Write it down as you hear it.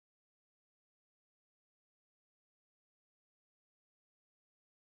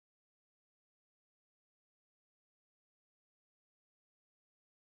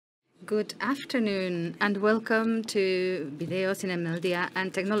Good afternoon and welcome to Video, Zinemaldia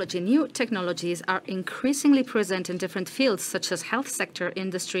and Technology. New technologies are increasingly present in different fields such as health sector,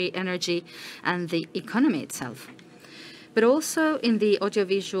 industry, energy and the economy itself, but also in the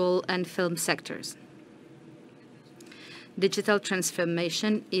audiovisual and film sectors. Digital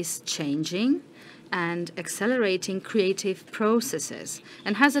transformation is changing and accelerating creative processes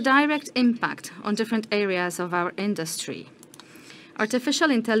and has a direct impact on different areas of our industry. Artificial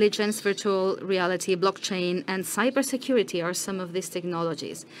intelligence, virtual reality, blockchain, and cybersecurity are some of these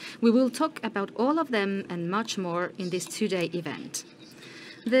technologies. We will talk about all of them and much more in this two-day event.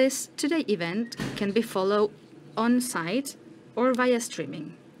 This two-day event can be followed on-site or via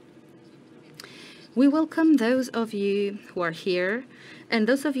streaming. We welcome those of you who are here and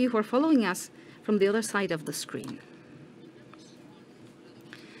those of you who are following us from the other side of the screen.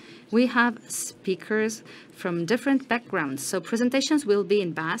 We have speakers from different backgrounds, so presentations will be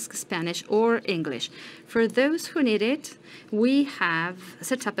in Basque, Spanish, or English. For those who need it, we have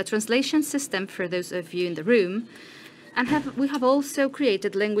set up a translation system for those of you in the room, and we have also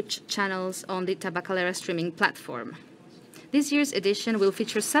created language channels on the Tabacalera streaming platform. This year's edition will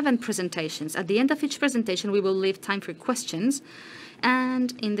feature 7 presentations. At the end of each presentation, we will leave time for questions,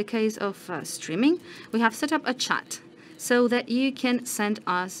 and in the case of streaming, we have set up a chat so that you can send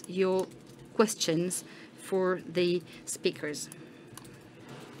us your questions for the speakers.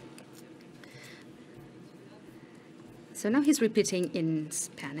 So now he's repeating in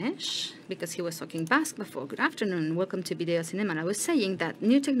Spanish because he was talking Basque before. Good afternoon, welcome to Video Cinema. I was saying that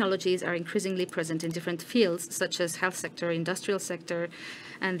new technologies are increasingly present in different fields such as health sector, industrial sector,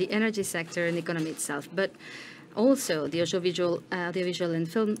 and the energy sector and the economy itself. But also the audiovisual and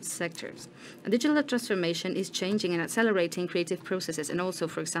film sectors. Digital transformation is changing and accelerating creative processes and also,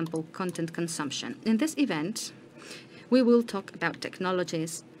 for example, content consumption. In this event, we will talk about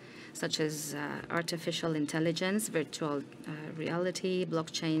technologies such as artificial intelligence, virtual reality,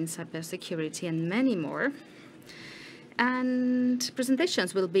 blockchain, cybersecurity, and many more. And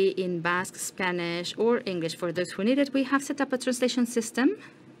presentations will be in Basque, Spanish, or English. For those who need it, we have set up a translation system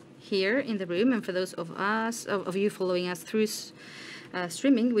here in the room, and for those of you following us through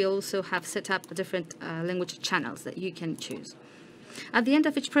streaming, we also have set up different language channels that you can choose. At the end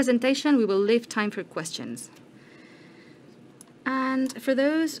of each presentation, we will leave time for questions. And for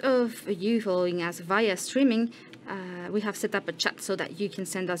those of you following us via streaming, we have set up a chat so that you can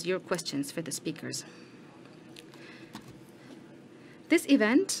send us your questions for the speakers. This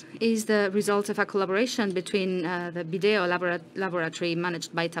event is the result of a collaboration between the Video Laboratory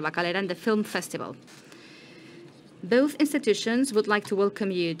managed by Tabacalera and the Film Festival. Both institutions would like to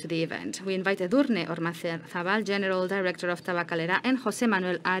welcome you to the event. We invite Edurne Ormazabal, General Director of Tabacalera, and José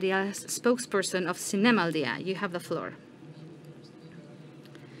Manuel Arias, spokesperson of Zinemaldia. You have the floor.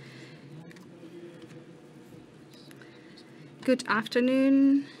 Good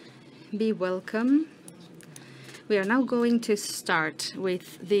afternoon. Be welcome. We are now going to start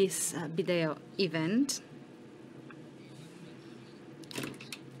with this video event,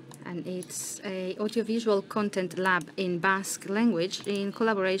 and it's an audiovisual content lab in Basque language in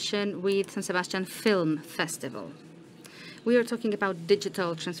collaboration with San Sebastian Film Festival. We are talking about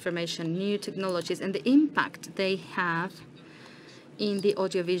digital transformation, new technologies, and the impact they have in the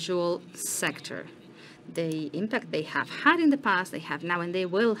audiovisual sector. The impact they have had in the past, they have now, and they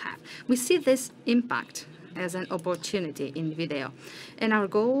will have. We see this impact as an opportunity in video. And our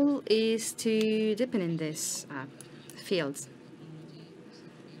goal is to deepen in these fields.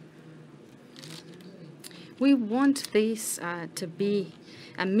 We want this to be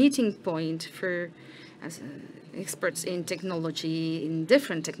a meeting point for experts in technology, in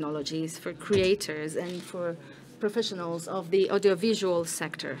different technologies, for creators and for professionals of the audiovisual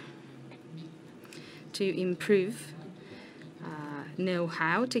sector to improve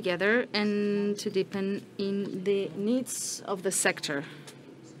know-how together and to deepen in the needs of the sector.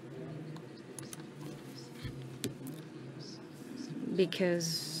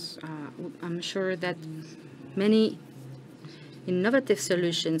 Because I'm sure that many innovative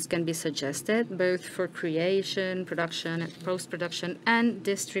solutions can be suggested, both for creation, production, post-production, and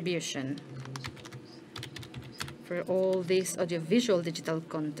distribution for all this audiovisual digital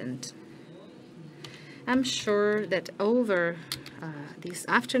content. I'm sure that over this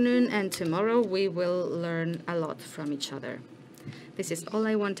afternoon and tomorrow we will learn a lot from each other. This is all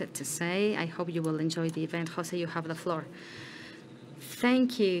I wanted to say. I hope you will enjoy the event. Jose, you have the floor.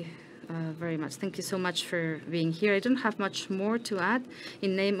 Thank you very much. Thank you so much for being here. I don't have much more to add.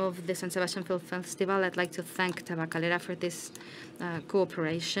 In name of the San Sebastian Film Festival, I'd like to thank Tabacalera for this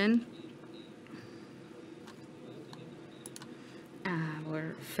cooperation. Our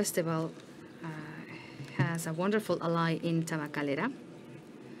Our festival has a wonderful ally in Tabacalera.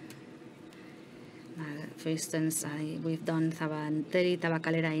 For instance, we've done Tabanteri,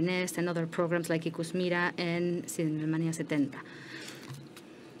 Tabacalera Inés, and other programs like Ikusmira and Zinemaldia 70.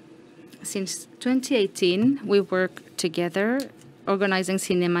 Since 2018, we work together organizing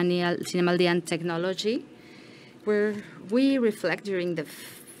Zinemaldia and Techonology, where we reflect during the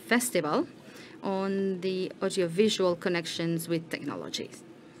festival on the audiovisual connections with technologies.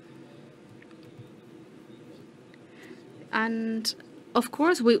 And of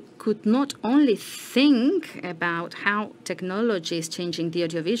course, we could not only think about how technology is changing the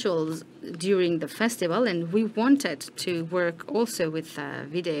audiovisuals during the festival, and we wanted to work also with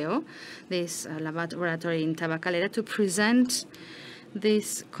video, this laboratory in Tabacalera, to present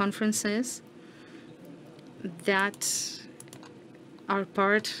these conferences that are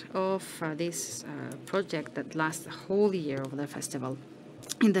part of this project that lasts the whole year of the festival.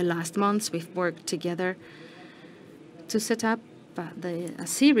 In the last months, we've worked together to set up a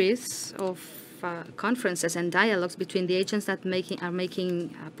series of conferences and dialogues between the agents that are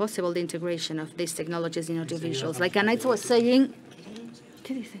making possible the integration of these technologies in audiovisuals. Like Anaitz was saying,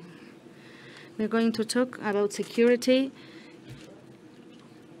 we're going to talk about security,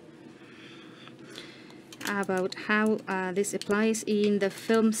 about how this applies in the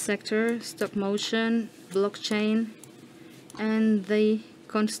film sector, stop motion, blockchain, and the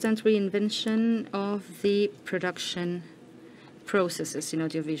constant reinvention of the production processes in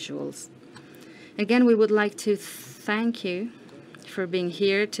audiovisuals. Again, we would like to thank you for being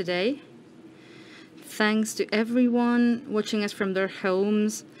here today. Thanks to everyone watching us from their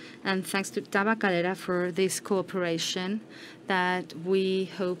homes, and thanks to Tabacalera for this cooperation that we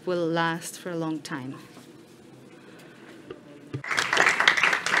hope will last for a long time.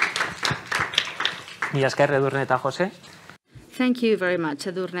 Thank you very much,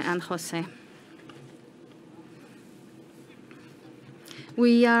 Edurne and Jose.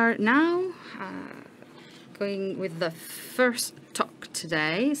 We are now going with the first talk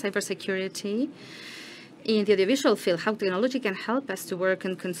today, cybersecurity in the audiovisual field, how technology can help us to work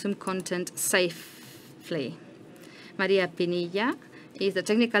and consume content safely. Maria Pinilla is the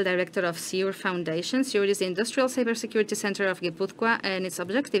Technical Director of SIUR Foundation. SIUR is the Industrial Cybersecurity Center of Guipúzcoa, and its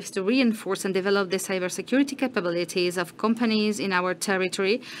objective is to reinforce and develop the cybersecurity capabilities of companies in our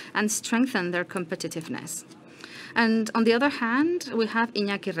territory and strengthen their competitiveness. And on the other hand, we have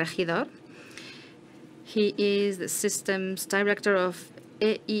Iñaki Regidor. He is the Systems Director of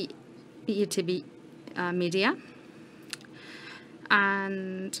EITB Media,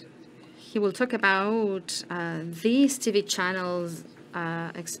 and he will talk about these TV channels'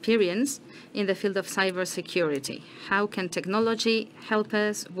 experience in the field of cybersecurity. How can technology help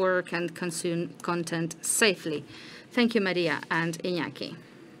us work and consume content safely? Thank you, Maria and Iñaki.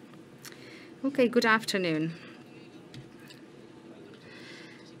 Okay, good afternoon.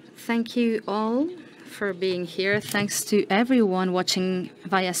 Thank you all for being here. Thanks to everyone watching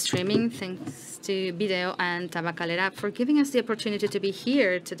via streaming. Thanks to Video and Tabacalera for giving us the opportunity to be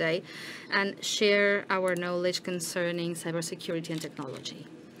here today and share our knowledge concerning cybersecurity and technology.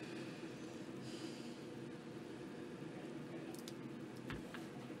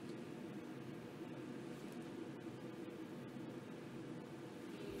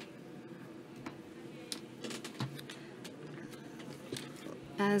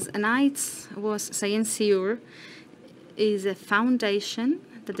 As Anaitz was saying, SIUR is a foundation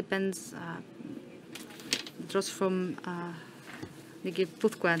that draws from the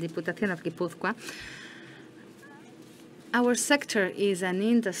Diputación of Guipúzcoa. Our sector is an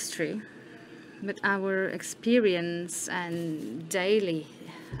industry, but our experience and daily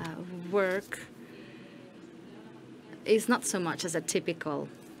work is not so much as a typical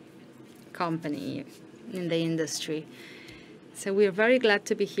company in the industry. So we're very glad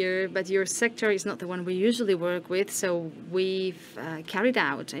to be here, but your sector is not the one we usually work with, so we've carried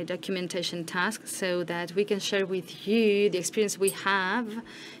out a documentation task so that we can share with you the experience we have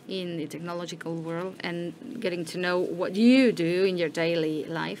in the technological world and getting to know what you do in your daily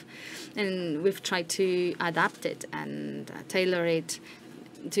life. And we've tried to adapt it and tailor it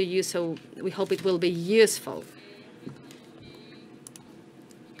to you, so we hope it will be useful.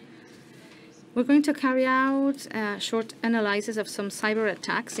 We're going to carry out a short analysis of some cyber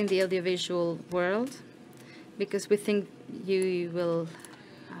attacks in the audiovisual world, because we think you will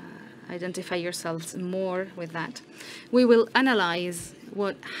identify yourselves more with that. We will analyze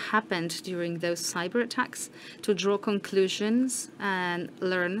what happened during those cyber attacks to draw conclusions and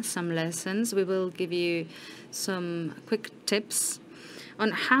learn some lessons. We will give you some quick tips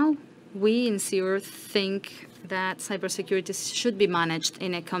on how we in SEUR think that cybersecurity should be managed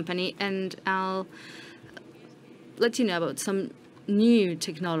in a company, and I'll let you know about some new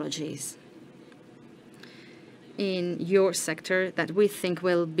technologies in your sector that we think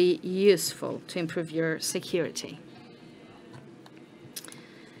will be useful to improve your security.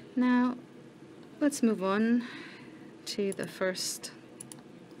 Now, let's move on to the first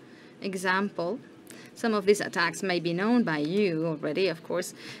example. Some of these attacks may be known by you already, of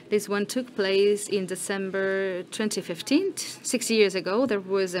course. This one took place in December 2015. 6 years ago, there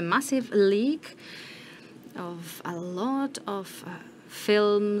was a massive leak of a lot of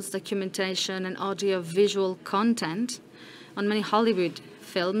films, documentation, and audio-visual content on many Hollywood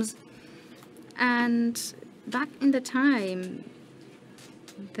films. And back in the time,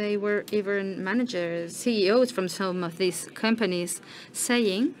 they were even managers, CEOs from some of these companies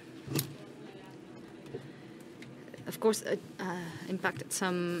saying, of course, it impacted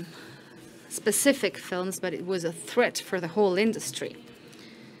some specific films, but it was a threat for the whole industry.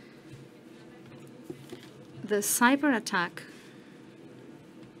 The cyber attack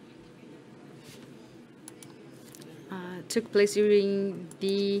took place during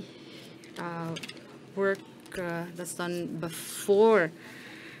the work that's done before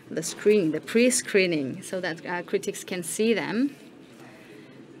the screening, the pre-screening, so that critics can see them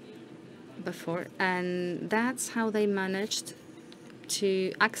before. And that's how they managed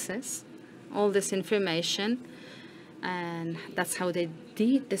to access all this information, and that's how they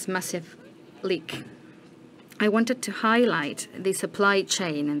did this massive leak. I wanted to highlight the supply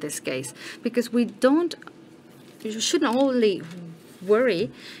chain in this case, because you shouldn't only worry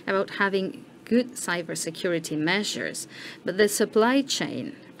about having good cybersecurity measures, but the supply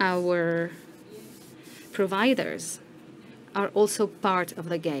chain, our providers, are also part of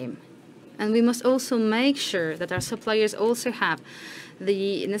the game. And we must also make sure that our suppliers also have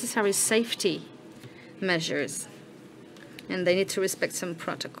the necessary safety measures. And they need to respect some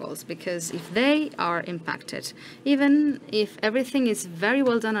protocols, because if they are impacted, even if everything is very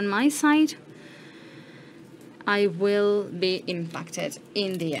well done on my side, I will be impacted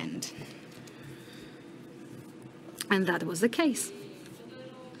in the end. And that was the case.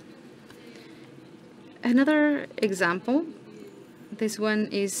 Another example, this one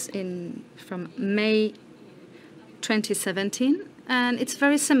is from May 2017, and it's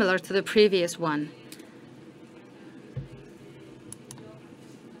very similar to the previous one.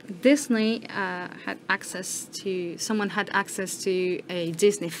 Disney someone had access to a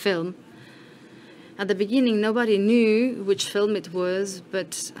Disney film. At the beginning, nobody knew which film it was,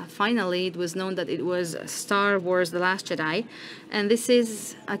 but finally it was known that it was Star Wars: The Last Jedi. And this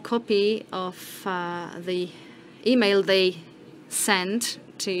is a copy of the email they sent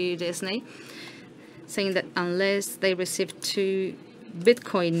to Disney, saying that unless they received 2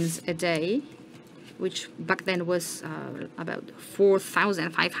 bitcoins a day, which back then was about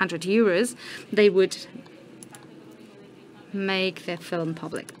 4,500 euros, they would make the film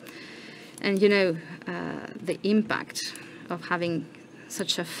public. And you know, the impact of having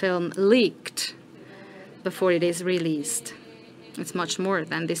such a film leaked before it is released. It's much more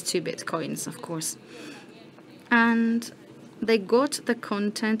than these 2 bitcoins, of course. And they got the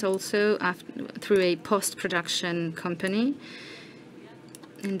content also through a post-production company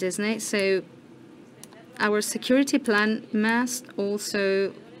in Disney. So our security plan must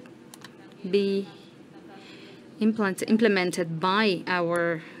also be implemented by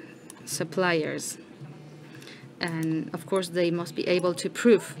our suppliers. And of course, they must be able to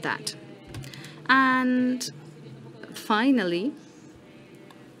prove that. And finally,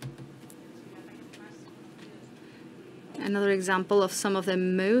 another example of some of the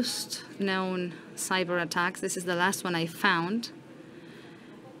most known cyber attacks. This is the last one I found.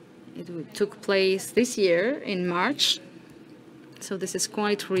 It took place this year in March, so this is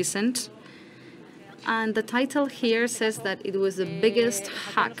quite recent. And the title here says that it was the biggest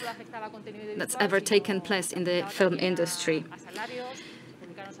hack that's ever taken place in the film industry.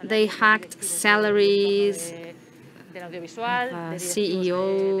 They hacked salaries,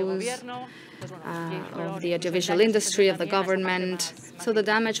 CEOs of the audiovisual industry, of the government. So the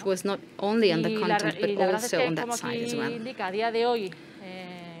damage was not only on the content, but also on that side as well.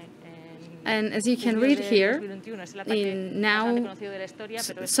 And as you can read here,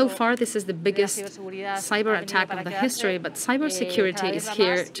 so far this is the biggest cyber attack of the history, but cybersecurity is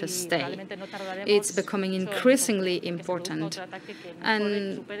here to stay. It's becoming increasingly important.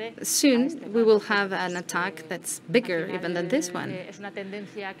 And soon we will have an attack that's bigger even than this one.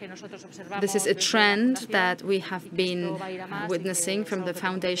 This is a trend that we have been witnessing from the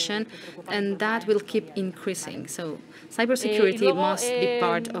foundation, and that will keep increasing. So cybersecurity must be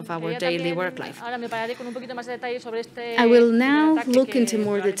part of our daily work life. I will now look into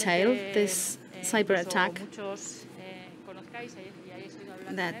more detail this cyber attack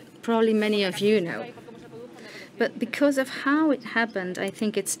that probably many of you know. But because of how it happened, I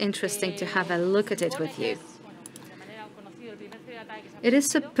think it's interesting to have a look at it with you. It is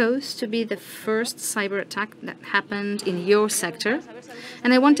supposed to be the first cyber attack that happened in your sector,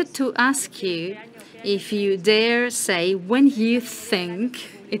 and I wanted to ask you if you dare say when you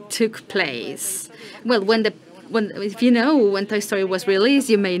think it took place. Well, if you know when Toy Story was released,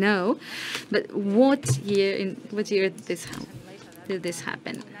 you may know, but what year did this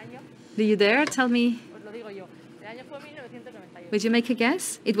happen? Do you dare tell me? Would you make a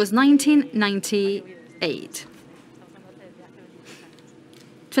guess? It was 1998.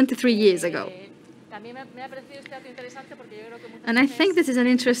 23 years ago. And I think this is an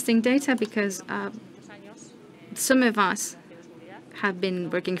interesting data because some of us have been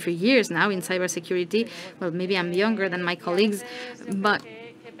working for years now in cybersecurity. Well, maybe I'm younger than my colleagues, but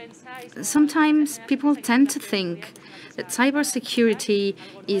sometimes people tend to think that cybersecurity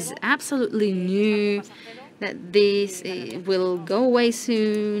is absolutely new, that this will go away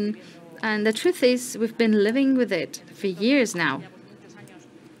soon. And the truth is, we've been living with it for years now.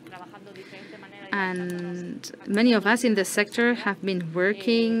 And many of us in the sector have been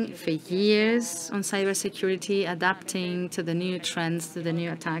working for years on cybersecurity, adapting to the new trends, to the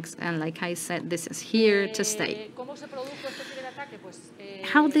new attacks. And like I said, this is here to stay.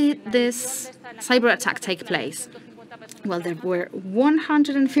 How did this cyber attack take place? Well, there were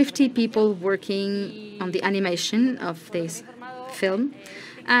 150 people working on the animation of this film.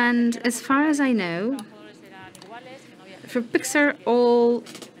 And as far as I know, for Pixar, all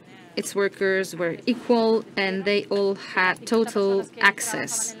its workers were equal and they all had total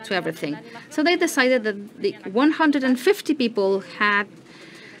access to everything. So they decided that the 150 people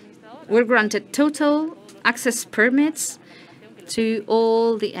were granted total access permits to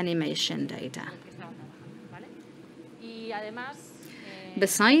all the animation data.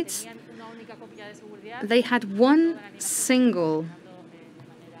 Besides, they had one single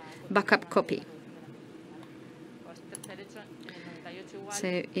backup copy.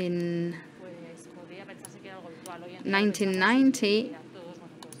 So in 1990,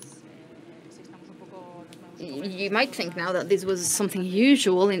 you might think now that this was something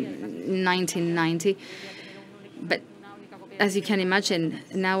usual in 1990, but as you can imagine,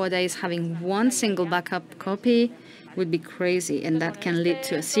 nowadays having one single backup copy would be crazy, and that can lead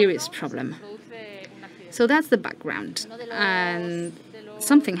to a serious problem. So that's the background. And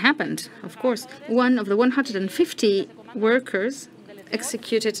something happened, of course. One of the 150 workers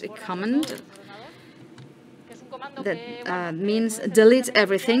executed a command that means delete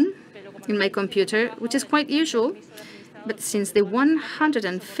everything in my computer, which is quite usual. But since the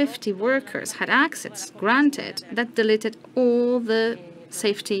 150 workers had access granted, that deleted all the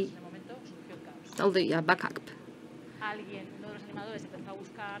safety, all the backup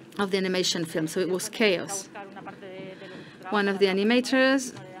of the animation film. So it was chaos. One of the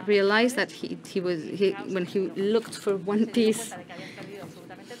animators realized that when he looked for one piece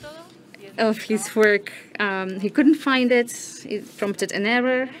of his work, he couldn't find it. It prompted an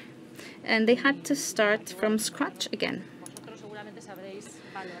error, and they had to start from scratch again.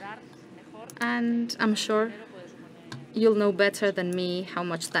 And I'm sure you'll know better than me how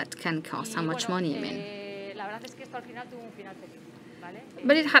much that can cost, how much money, I mean.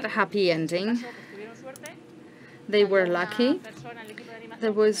 But it had a happy ending. They were lucky.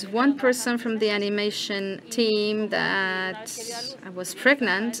 There was one person from the animation team that was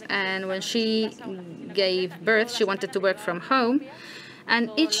pregnant, and when she gave birth, she wanted to work from home.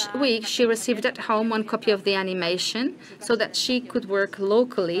 And each week, she received at home one copy of the animation so that she could work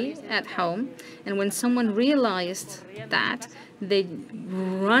locally at home. And when someone realized that, they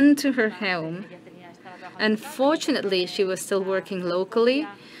run to her home. Unfortunately, she was still working locally.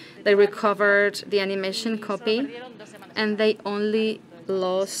 They recovered the animation copy, and they only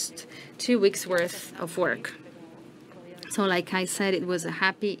lost 2 weeks' worth of work. So like I said, it was a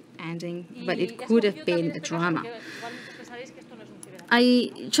happy ending, but it could have been a drama.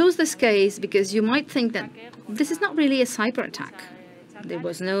 I chose this case because you might think that this is not really a cyber attack. There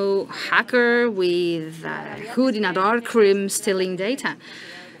was no hacker with a hood in a dark room stealing data.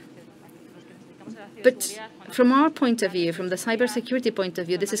 But from our point of view, from the cybersecurity point of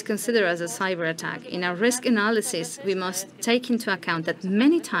view, this is considered as a cyber attack. In our risk analysis, we must take into account that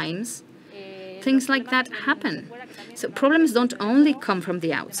many times things like that happen. So problems don't only come from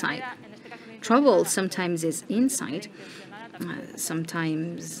the outside. Trouble sometimes is inside,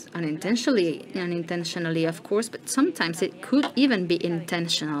 sometimes unintentionally, of course, but sometimes it could even be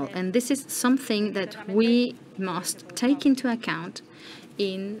intentional. And this is something that we must take into account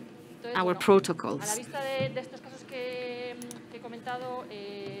in our protocols.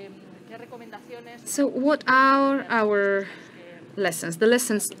 So what are our lessons, the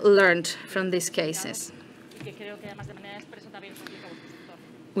lessons learned from these cases,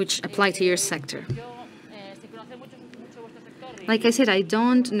 which apply to your sector? Like I said, I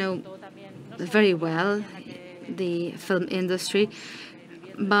don't know very well the film industry,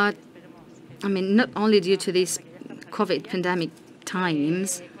 but I mean, not only due to these COVID pandemic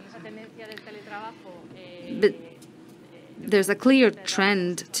times, but there's a clear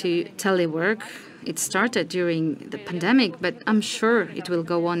trend to telework. It started during the pandemic, but I'm sure it will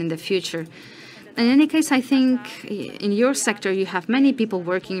go on in the future. In any case, I think in your sector you have many people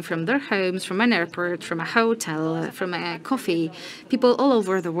working from their homes, from an airport, from a hotel, from a coffee, people all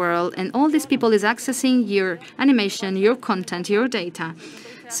over the world, and all these people is accessing your animation, your content, your data.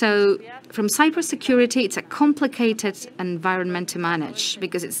 So from cybersecurity, it's a complicated environment to manage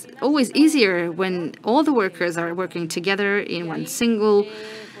because it's always easier when all the workers are working together in one single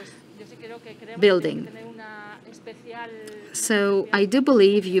building. So I do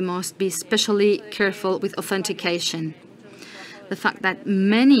believe you must be especially careful with authentication. The fact that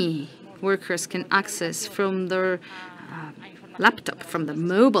many workers can access from their laptop, from the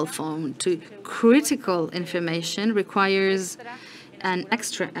mobile phone to critical information requires an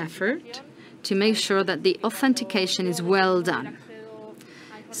extra effort to make sure that the authentication is well done.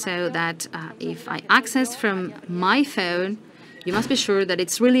 So that if I access from my phone, you must be sure that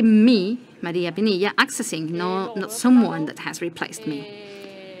it's really me, Maria Pinilla, accessing, not someone that has replaced me.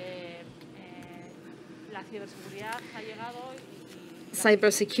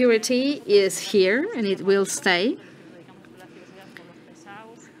 Cybersecurity is here and it will stay.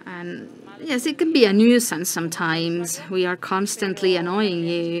 And yes, it can be a nuisance sometimes. We are constantly annoying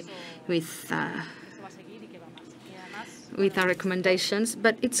you with our recommendations,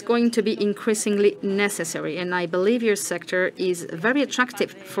 but it's going to be increasingly necessary. And I believe your sector is very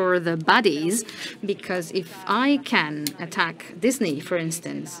attractive for the baddies, because if I can attack Disney, for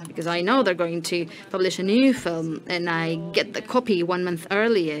instance, because I know they're going to publish a new film and I get the copy 1 month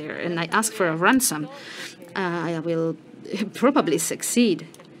earlier and I ask for a ransom, I will probably succeed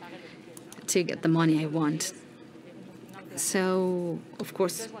to get the money I want. So, of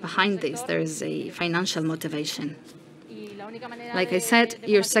course, behind this, there is a financial motivation. Like I said,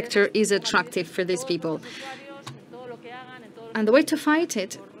 your sector is attractive for these people. And the way to fight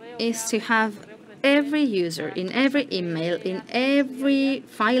it is to have every user, in every email, in every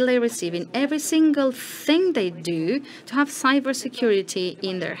file they receive, in every single thing they do, to have cybersecurity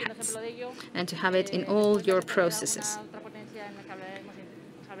in their heads and to have it in all your processes.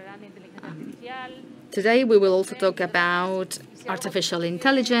 Today we will also talk about artificial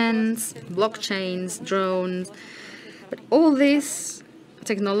intelligence, blockchains, drones. But all these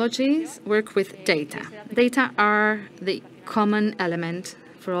technologies work with data. Data are the common element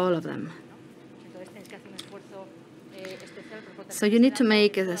for all of them. So you need to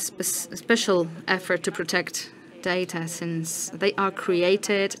make a special effort to protect data, since they are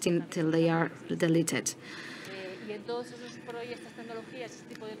created until they are deleted.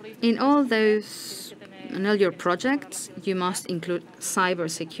 In all your projects, you must include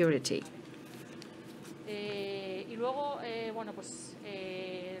cybersecurity.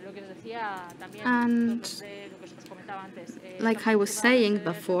 And like I was saying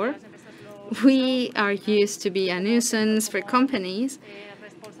before, we are used to be a nuisance for companies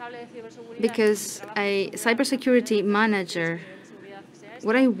because a cybersecurity manager,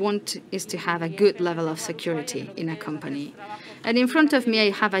 what I want is to have a good level of security in a company. And in front of me, I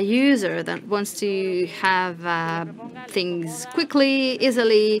have a user that wants to have things quickly,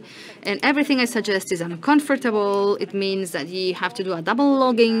 easily, and everything I suggest is uncomfortable. It means that you have to do a double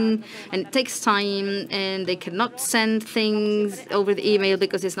logging, and it takes time, and they cannot send things over the email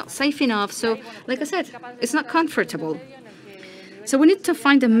because it's not safe enough. So, like I said, it's not comfortable. So we need to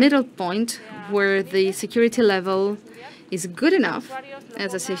find a middle point where the security level is good enough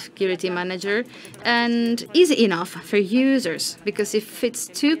as a security manager and easy enough for users, because if it's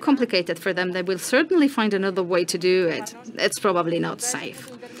too complicated for them, they will certainly find another way to do it. It's probably not safe.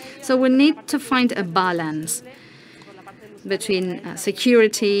 So we need to find a balance between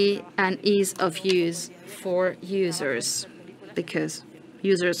security and ease of use for users, because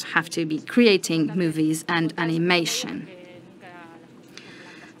users have to be creating movies and animation.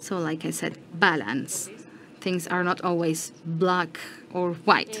 So like I said, balance. Things are not always black or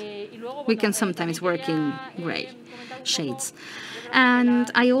white. We can sometimes work in gray shades.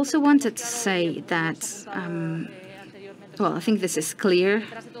 And I also wanted to say that, well, I think this is clear,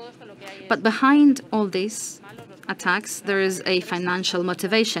 but behind all these attacks, there is a financial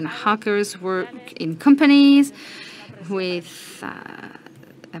motivation. Hackers work in companies with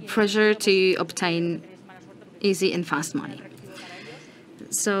a pressure to obtain easy and fast money.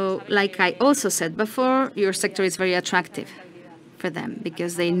 So, like I also said before, your sector is very attractive for them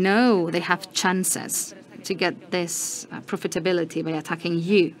because they know they have chances to get this profitability by attacking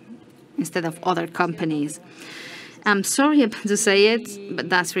you instead of other companies. I'm sorry to say it, but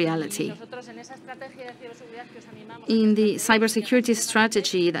that's reality. In the cybersecurity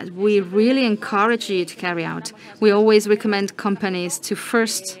strategy that we really encourage you to carry out, we always recommend companies to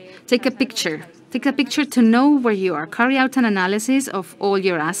first take a picture. Take a picture to know where you are. Carry out an analysis of all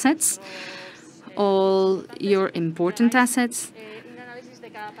your assets, all your important assets,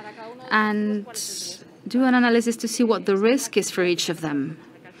 and do an analysis to see what the risk is for each of them,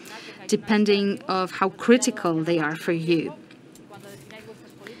 depending on how critical they are for you.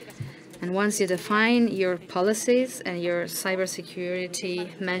 And once you define your policies and your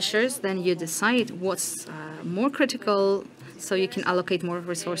cybersecurity measures, then you decide what's more critical so you can allocate more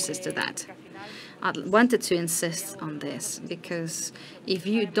resources to that. I wanted to insist on this because if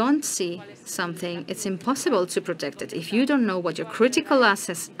you don't see something, it's impossible to protect it. If you don't know what your critical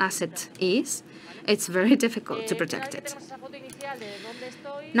asset is, it's very difficult to protect it.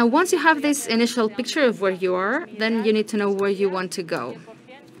 Now, once you have this initial picture of where you are, then you need to know where you want to go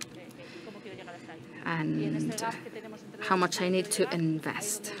and how much I need to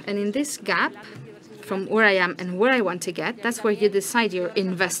invest. And in this gap, from where I am and where I want to get, that's where you decide your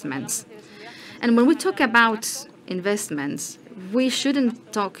investments. And when we talk about investments, we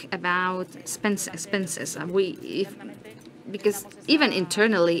shouldn't talk about expenses. Because even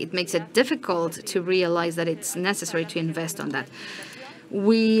internally, it makes it difficult to realize that it's necessary to invest on that.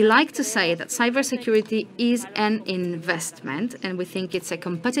 We like to say that cybersecurity is an investment, and we think it's a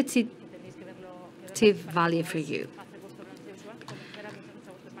competitive value for you.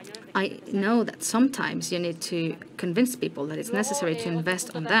 I know that sometimes you need to convince people that it's necessary to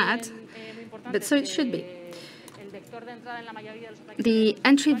invest on that, but so it should be. The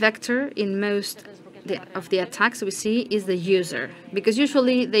entry vector in most of the attacks we see is the user, because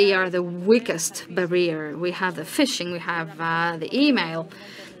usually they are the weakest barrier. We have the phishing, we have the email,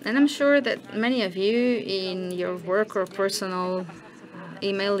 and I'm sure that many of you in your work or personal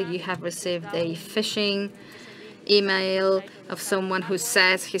email, you have received a phishing email of someone who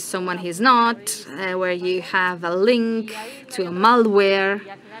says he's someone he's not, where you have a link to a malware,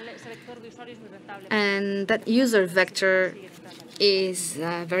 and that user vector is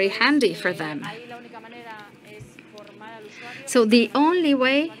very handy for them. So the only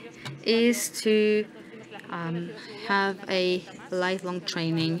way is to have a lifelong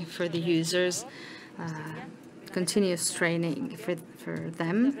training for the users, continuous training for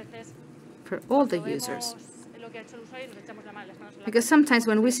them, for all the users. Because sometimes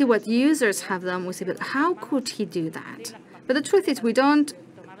when we see what users have done, we say, but how could he do that? But the truth is we don't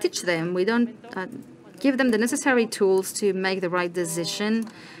teach them, we don't give them the necessary tools to make the right decision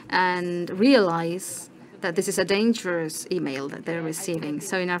and realize that this is a dangerous email that they're receiving.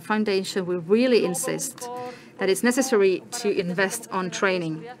 So in our foundation, we really insist that it's necessary to invest on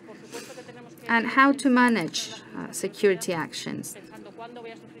training and how to manage security actions.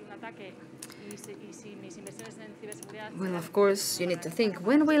 Well, of course, you need to think,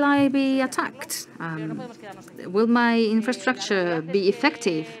 when will I be attacked? Will my infrastructure be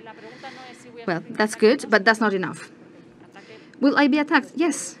effective? Well, that's good, but that's not enough. Will I be attacked?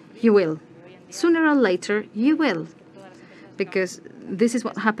 Yes, you will. Sooner or later, you will, because this is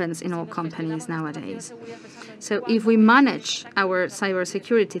what happens in all companies nowadays. So if we manage our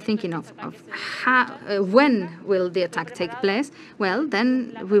cybersecurity thinking of how, when will the attack take place, well,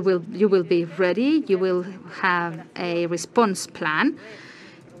 then you will be ready, you will have a response plan,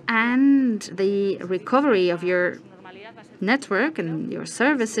 and the recovery of your network and your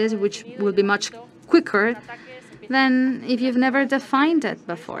services, which will be much quicker than if you've never defined it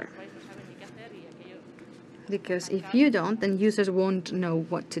before. Because if you don't, then users won't know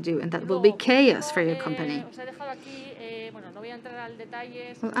what to do, and that will be chaos for your company.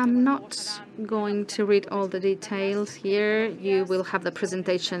 Well, I'm not going to read all the details here. You will have the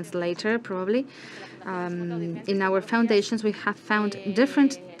presentations later, probably. In our foundations, we have found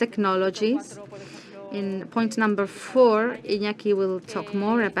different technologies. In point number 4, Iñaki will talk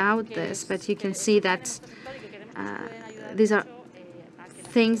more about this, but you can see that these are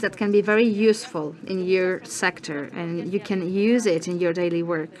things that can be very useful in your sector, and you can use it in your daily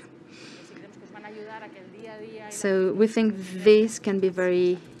work. So we think this can be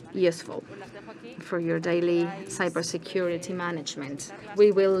very useful for your daily cybersecurity management.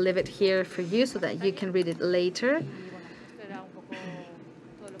 We will leave it here for you so that you can read it later.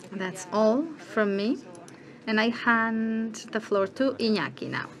 That's all from me. And I hand the floor to Iñaki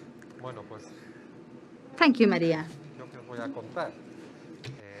now. Thank you, Maria.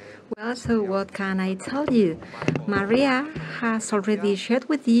 Well, so what can I tell you? Maria has already shared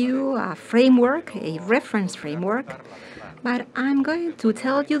with you a framework, a reference framework, but I'm going to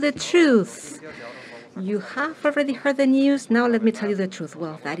tell you the truth. You have already heard the news, now let me tell you the truth.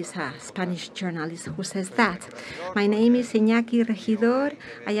 Well, that is a Spanish journalist who says that. My name is Iñaki Regidor.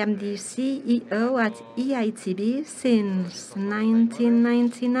 I am the CEO at EITB since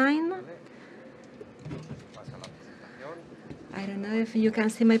 1999. I don't know if you can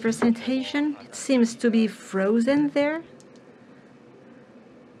see my presentation. It seems to be frozen there.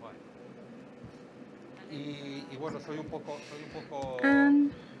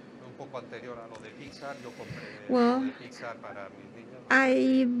 And, well, I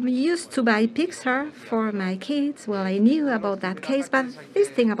used to buy Pixar for my kids. Well, I knew about that case, but this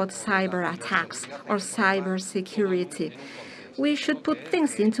thing about cyber attacks or cyber security, we should put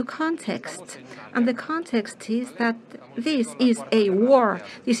things into context. And the context is that this is a war.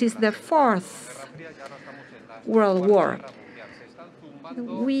 This is the 4th World War.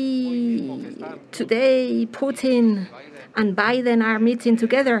 Today, Putin and Biden are meeting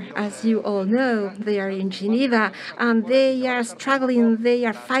together. As you all know, they are in Geneva, and they are struggling. They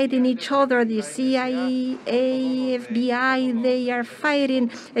are fighting each other. The CIA, FBI, they are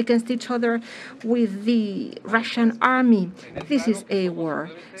fighting against each other with the Russian army. This is a war,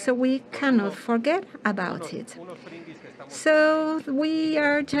 so we cannot forget about it. So we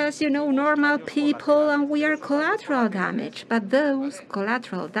are just, normal people, and we are collateral damage. But those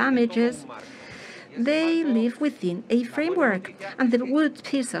collateral damages, they live within a framework. And the good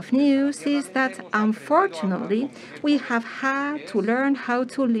piece of news is that, unfortunately, we have had to learn how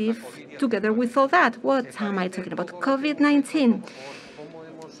to live together with all that. What am I talking about? COVID-19.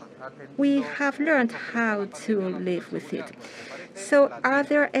 We have learned how to live with it. So are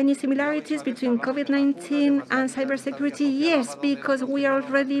there any similarities between COVID-19 and cybersecurity? Yes, because we are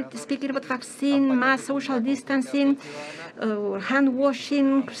already speaking about vaccine, mass social distancing, hand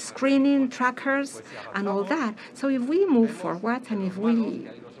washing, screening, trackers, and all that. So if we move forward and if we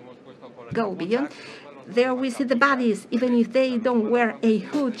go beyond, there we see the baddies, even if they don't wear a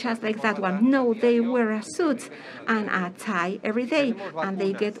hood just like that one. No, they wear a suit and a tie every day, and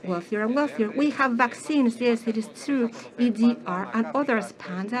they get wealthier and wealthier. We have vaccines, yes, it is true, EDR and others,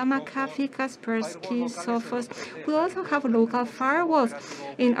 Panda, McAfee, Kaspersky, Sophos. We also have local firewalls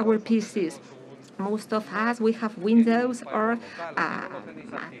in our PCs. Most of us, we have Windows or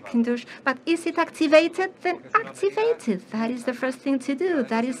Macintosh, but is it activated? Then activate it. That is the first thing to do.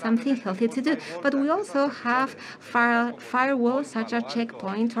 That is something healthy to do. But we also have firewalls such as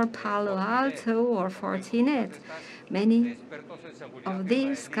Checkpoint or Palo Alto or Fortinet. Many of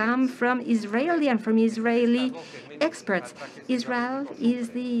these come from Israeli and from Israeli experts. Israel is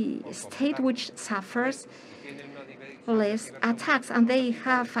the state which suffers less attacks, and they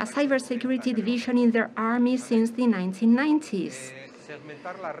have a cybersecurity division in their army since the 1990s.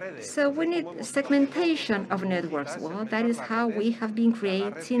 So we need segmentation of networks. Well, that is how we have been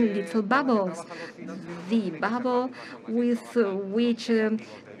creating little bubbles. The bubble with which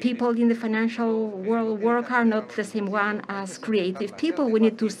people in the financial world work are not the same one as creative people. We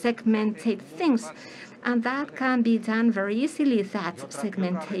need to segmentate things. And that can be done very easily, that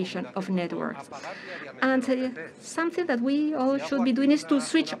segmentation of networks. And something that we all should be doing is to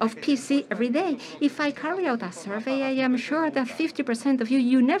switch off PC every day. If I carry out a survey, I am sure that 50% of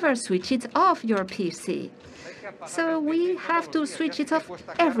you never switch it off your PC. So we have to switch it off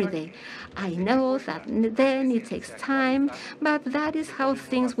every day. I know that then it takes time, but that is how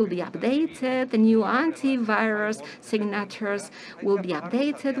things will be updated. The new antivirus signatures will be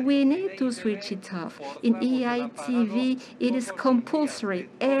updated. We need to switch it off. In EITV, it is compulsory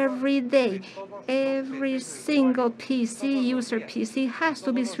every day. Every single PC, user PC, has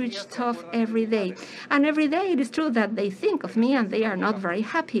to be switched off every day. And every day it is true that they think of me and they are not very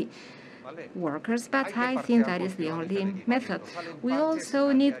happy workers, but I think that is the only method. We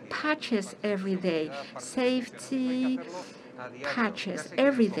also need patches every day, safety patches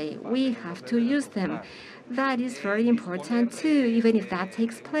every day. We have to use them. That is very important too. Even if that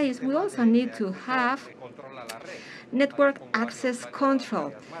takes place, we also need to have network access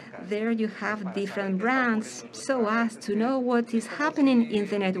control. There you have different brands so as to know what is happening in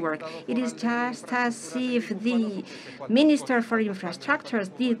the network. It is just as if the Minister for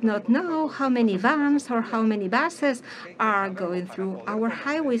Infrastructures did not know how many vans or how many buses are going through our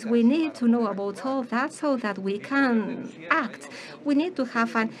highways. We need to know about all that so that we can act. We need to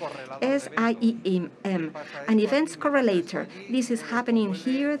have an SIEM, an events correlator. This is happening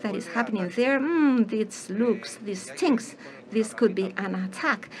here, that is happening there. This looks, this stinks. This could be an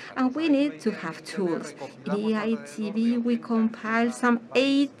attack, and we need to have tools. In EITV, we compile some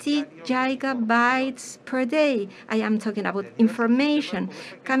 80 gigabytes per day. I am talking about information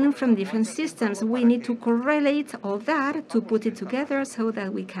coming from different systems. We need to correlate all that to put it together so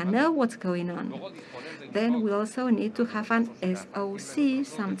that we can know what's going on. Then we also need to have an SOC.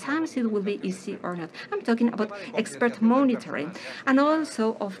 Sometimes it will be easy or not. I'm talking about expert monitoring. And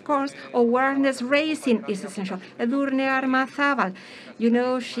also, of course, awareness raising is essential. Edurne Armazábal,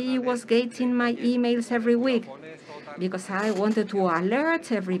 she was getting my emails every week because I wanted to alert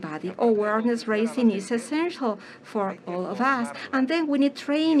everybody. Awareness raising is essential for all of us. And then we need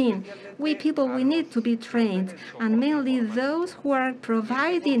training. We need to be trained, and mainly those who are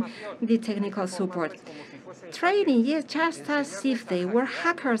providing the technical support. Training, yes, just as if they were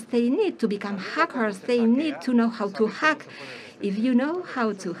hackers. They need to become hackers. They need to know how to hack. If you know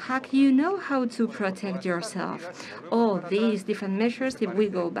how to hack, you know how to protect yourself. All these different measures, if we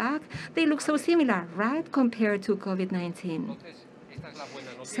go back, they look so similar, right, compared to COVID-19.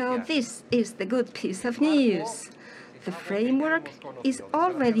 So this is the good piece of news. The framework is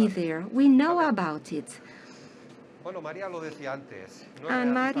already there. We know about it.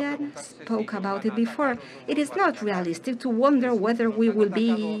 And Maria spoke about it before. It is not realistic to wonder whether we will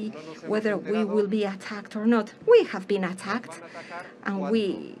be attacked or not. We have been attacked, and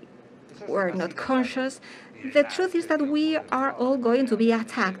we were not conscious. The truth is that we are all going to be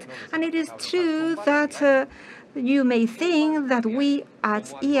attacked, and it is true that you may think that we at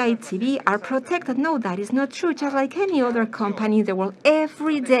EITV are protected. No, that is not true. Just like any other company in the world,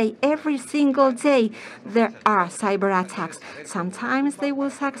 every day, every single day, there are cyber attacks. Sometimes they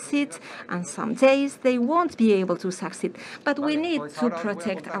will succeed, and some days they won't be able to succeed. But we need to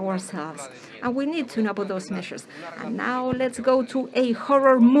protect ourselves, and we need to know about those measures. And now let's go to a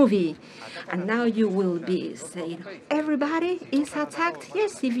horror movie. And now you will be saying, everybody is attacked?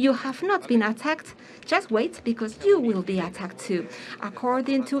 Yes, if you have not been attacked, just wait, because you will be attacked too.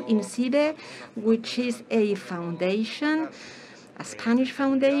 According to INCIBE, which is a foundation, a Spanish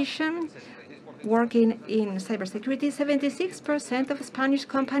foundation, working in cybersecurity, 76% of Spanish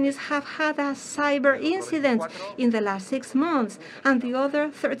companies have had a cyber incident in the last 6 months, and the other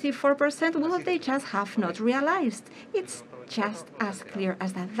 34%, well, they just have not realized. It's just as clear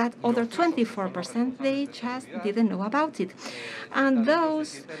as that. That other 24%, they just didn't know about it. And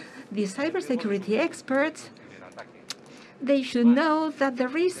the cybersecurity experts, they should know that the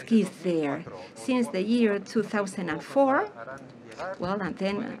risk is there since the year 2004. Well, and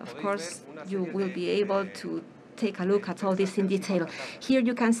then, of course, you will be able to take a look at all this in detail. Here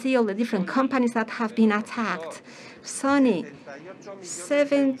you can see all the different companies that have been attacked. Sony,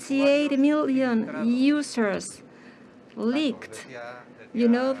 78 million users leaked.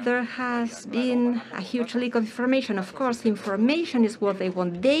 There has been a huge leak of information. Of course, information is what they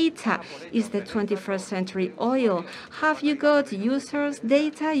want. Data is the 21st century oil. Have you got users'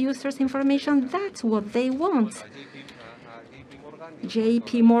 data, users' information? That's what they want.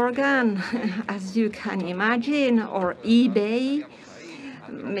 JP Morgan, as you can imagine, or eBay.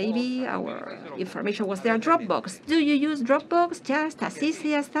 Maybe our information was there. Dropbox. Do you use Dropbox? Just as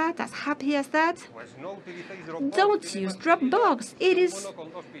easy as that, as happy as that? Don't use Dropbox.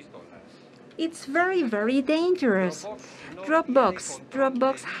 It's very, very dangerous.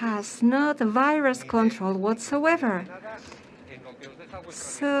 Dropbox has not virus control whatsoever.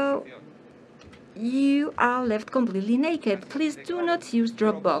 So you are left completely naked. Please do not use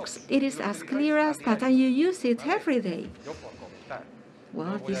Dropbox. It is as clear as that, and you use it every day.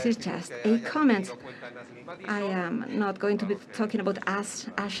 Well, this is just a comment. I am not going to be talking about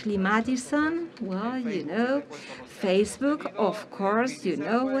Ashley Madison. Well, you know, Facebook, of course, you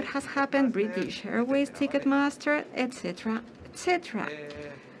know what has happened, British Airways, Ticketmaster, etc., etc.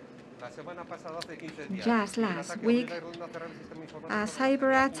 Just last week, a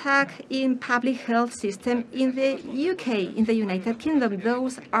cyber attack in public health system in the UK, in the United Kingdom.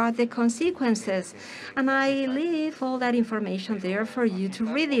 Those are the consequences. And I leave all that information there for you to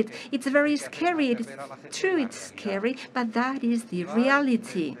read it. It's very scary. It's true, it's scary, but that is the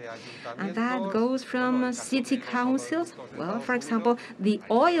reality. And that goes from city councils. Well, for example, the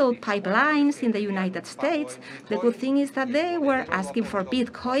oil pipelines in the United States. The good thing is that they were asking for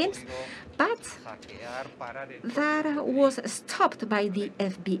bitcoins, but that was stopped by the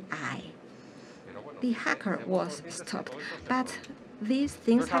FBI. The hacker was stopped. But these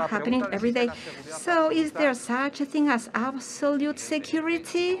things are happening every day. So is there such a thing as absolute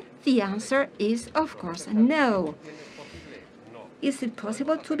security? The answer is, of course, no. Is it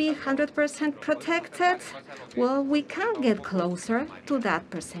possible to be 100% protected? Well, we can get closer to that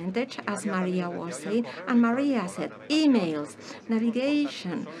percentage, as Maria was saying. And Maria said emails,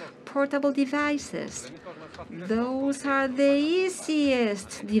 navigation, portable devices. Those are the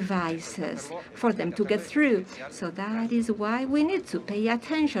easiest devices for them to get through. So that is why we need to pay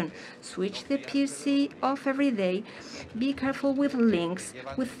attention. Switch the PC off every day. Be careful with links,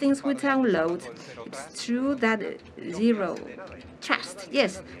 with things we download. It's true that zero trust.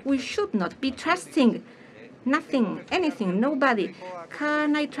 Yes, we should not be trusting nothing, anything, nobody.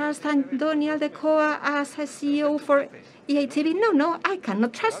 Can I trust Antonio Aldecoa as a CEO for EITV? No, I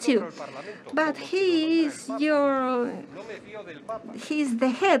cannot trust you. But he's the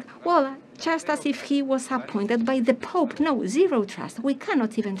head. Well, just as if he was appointed by the Pope. No, zero trust. We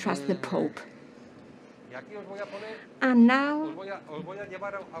cannot even trust the Pope. And now,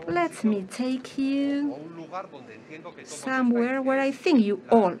 let me take you somewhere where I think you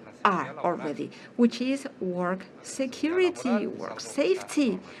all are already, which is work security, work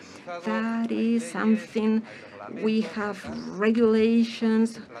safety. That is something we have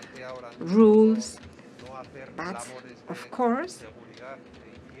regulations, rules, but of course,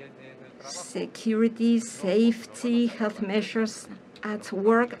 security, safety, health measures at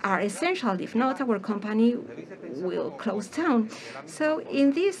work are essential. If not, our company will close down. So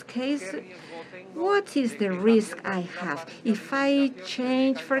in this case, what is the risk I have? If I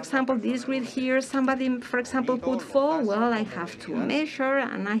change, for example, this grid here, somebody, for example, could fall, well, I have to measure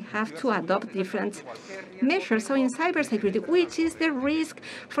and I have to adopt different measures. So in cybersecurity, which is the risk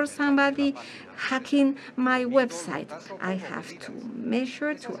for somebody hacking my website? I have to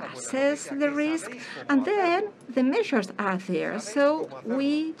measure, to assess the risk, and then the measures are there. So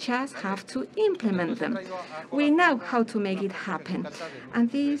we just have to implement them. We know how to make it happen.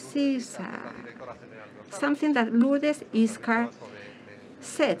 And this is something that Lourdes Iscar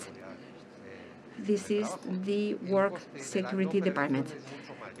said. This is the Work Security Department.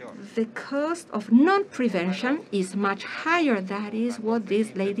 The cost of non-prevention is much higher. That is what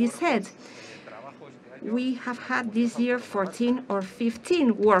this lady said. We have had this year 14 or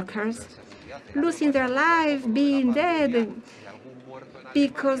 15 workers losing their life, being dead,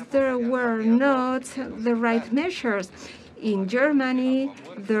 because there were not the right measures. In Germany,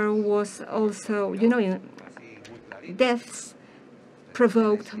 there was also, deaths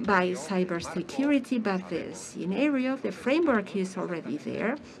provoked by cybersecurity, but the scenario, the framework is already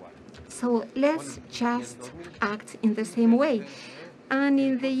there. So let's just act in the same way. And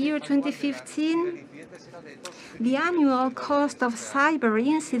in the year 2015, the annual cost of cyber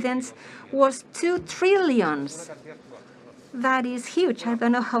incidents was 2 trillion. That is huge. I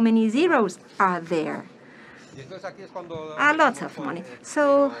don't know how many zeros are there. A lot of money.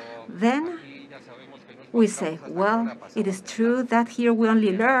 So then we say, well, it is true that here we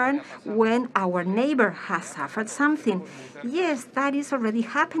only learn when our neighbor has suffered something. Yes, that is already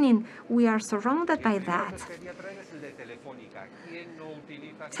happening. We are surrounded by that.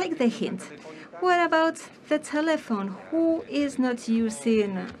 Take the hint. What about the telephone? Who is not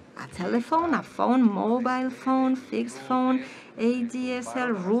using a telephone, a phone, mobile phone, fixed phone,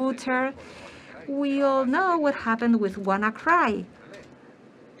 ADSL, router? We all know what happened with WannaCry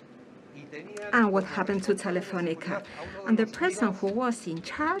and what happened to Telefonica. And the person who was in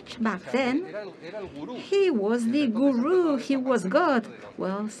charge back then, he was the guru, he was God.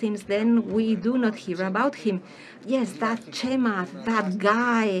 Well, since then, we do not hear about him. Yes, that Chemath, that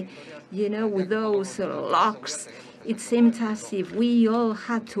guy, with those locks It seemed as if we all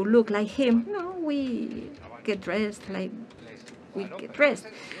had to look like him. No, we get dressed like we get dressed.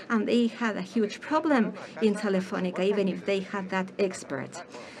 And they had a huge problem in Telefonica, even if they had that expert.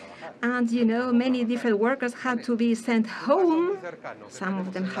 And, many different workers had to be sent home. Some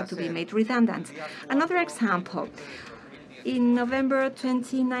of them had to be made redundant. Another example, in November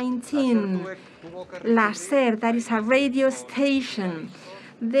 2019, La SER, that is a radio station,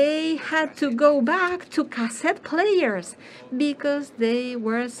 they had to go back to cassette players because they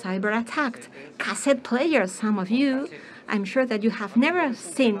were cyber attacked. Cassette players, some of you, I'm sure that you have never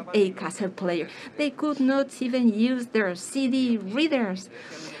seen a cassette player. They could not even use their CD readers.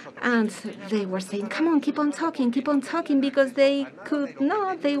 And they were saying, come on, keep on talking, because they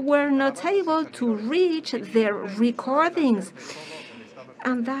were not able to reach their recordings.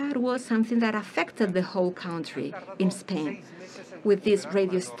 And that was something that affected the whole country in Spain with this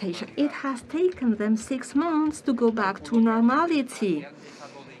radio station. It has taken them 6 months to go back to normality.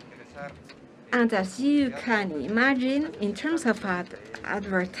 And as you can imagine, in terms of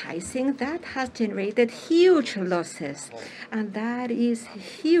advertising, that has generated huge losses. And that is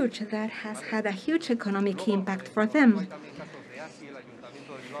huge. That has had a huge economic impact for them.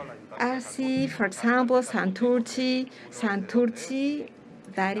 Asi, for example, Santurci,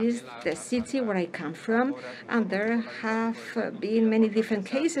 that is the city where I come from, and there have been many different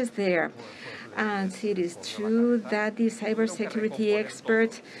cases there. And it is true that the cybersecurity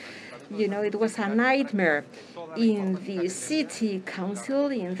expert, it was a nightmare. In the city council,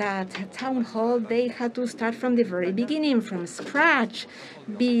 in that town hall, they had to start from the very beginning, from scratch,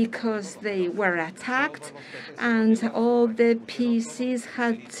 because they were attacked, and all the PCs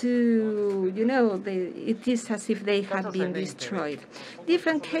had to, it is as if they had been destroyed.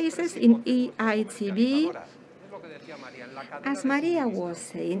 Different cases in EITB. As Maria was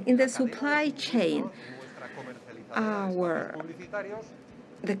saying, in the supply chain,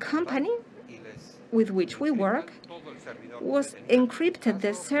 the company with which we work was encrypted.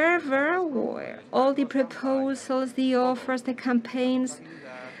 The server where all the proposals, the offers, the campaigns,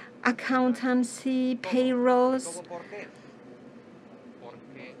 accountancy, payrolls.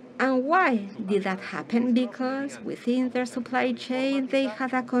 And why did that happen? Because within their supply chain, they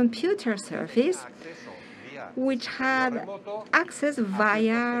had a computer service which had access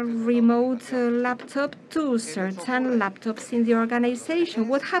via remote laptop to certain laptops in the organization.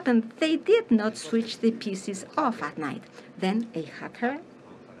 What happened? They did not switch the PCs off at night. Then a hacker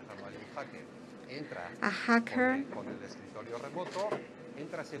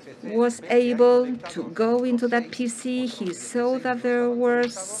was able to go into that PC. He saw that there were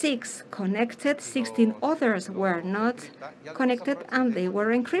 6 connected, 16 others were not connected, and they were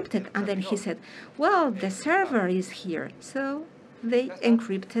encrypted. And then he said, well, the server is here. So they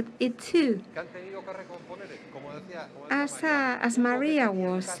encrypted it too. As Maria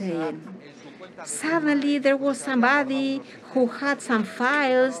was saying, suddenly there was somebody who had some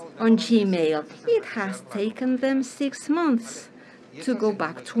files on Gmail. It has taken them 6 months to go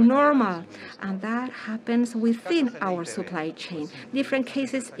back to normal. And that happens within our supply chain. Different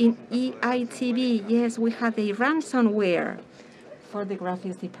cases in EITB. Yes, we had a ransomware for the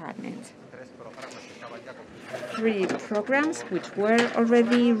graphics department. 3 programs which were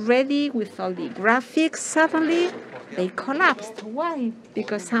already ready with all the graphics, suddenly they collapsed. Why?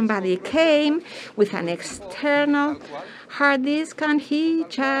 Because somebody came with an external hard disk and he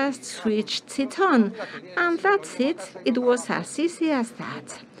just switched it on. And that's it. It was as easy as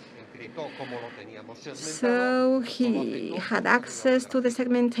that. So he had access to the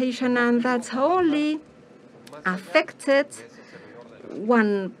segmentation, and that's only affected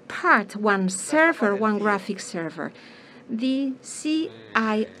one part, one server, one graphic server, the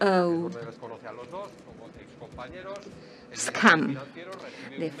CIO scam.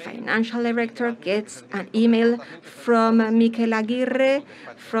 The financial director gets an email from Miquel Aguirre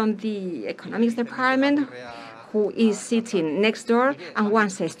from the economics department, who is sitting next door, and one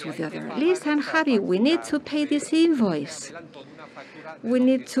says to the other, listen, Javi, we need to pay this invoice. We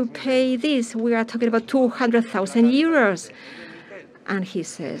need to pay this. We are talking about 200,000 euros. And he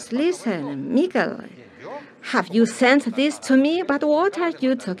says, listen, Miguel, have you sent this to me? But what are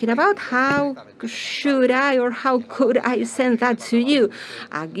you talking about? How should I or how could I send that to you?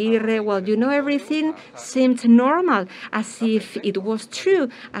 Aguirre, well, everything seemed normal, as if it was true,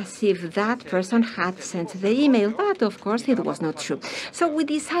 as if that person had sent the email. But, of course, it was not true. So we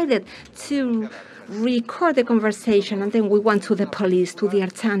decided to record the conversation, and then we went to the police, to the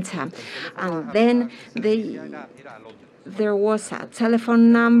Ertzaintza. And then there was a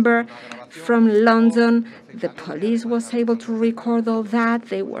telephone number from London. The police was able to record all that.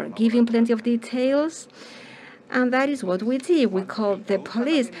 They were giving plenty of details. And that is what we did. We called the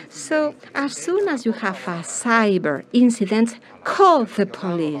police. So as soon as you have a cyber incident, call the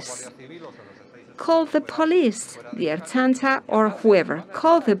police. Call the police, the Ertzaintza or whoever.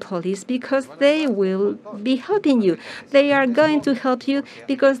 Call the police because they will be helping you. They are going to help you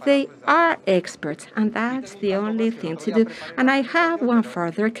because they are experts, and that's the only thing to do. And I have one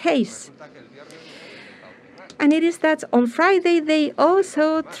further case. And it is that on Friday they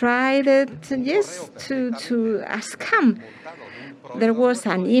also tried to a scam. There was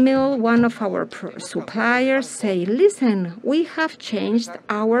an email, one of our suppliers say, listen, we have changed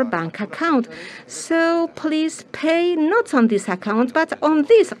our bank account, so please pay not on this account, but on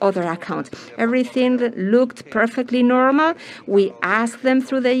this other account. Everything looked perfectly normal. We asked them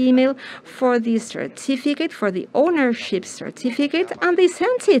through the email for the certificate, for the ownership certificate, and they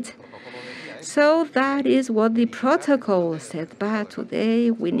sent it. So that is what the protocol said. But today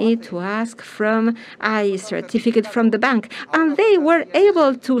we need to ask from a certificate from the bank. And they were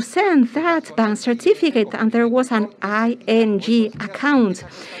able to send that bank certificate. And there was an ING account.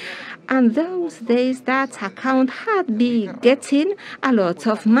 And those days, that account had been getting a lot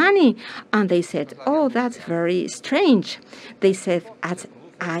of money. And they said, oh, that's very strange. They said at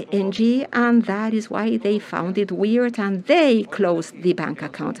ING, and that is why they found it weird, and they closed the bank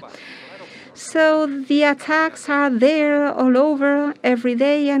account. So the attacks are there all over every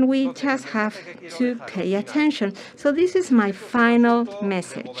day, and we just have to pay attention. So this is my final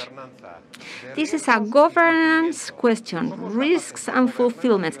message. This is a governance question, risks and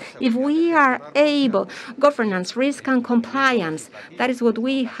fulfillment. If we are able, governance, risk and compliance, that is what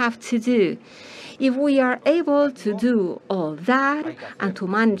we have to do. If we are able to do all that and to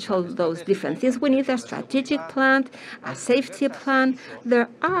manage all those different things, we need a strategic plan, a safety plan. There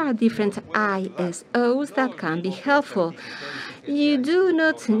are different ISOs that can be helpful. You do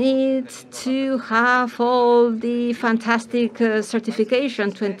not need to have all the fantastic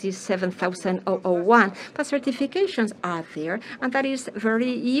certification 27001, but certifications are there, and that is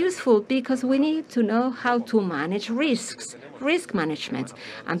very useful because we need to know how to manage risks, risk management.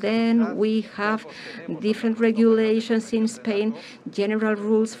 And then we have different regulations in Spain, general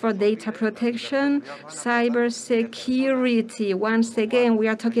rules for data protection, cybersecurity. Once again, we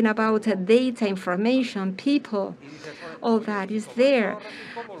are talking about data, information, people. All that is there.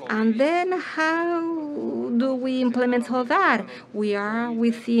 And then how do we implement all that? We are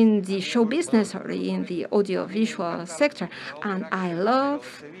within the show business or in the audiovisual sector. And I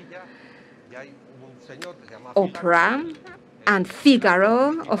love opera and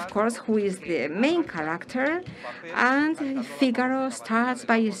Figaro, of course, who is the main character. And Figaro starts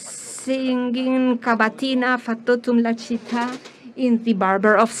by singing Cavatina Fatotum la città in The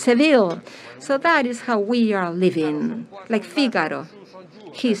Barber of Seville. So that is how we are living, like Figaro.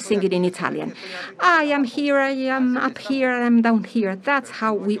 He's singing in Italian. I am here, I am up here, I am down here. That's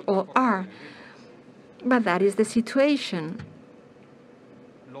how we all are. But that is the situation.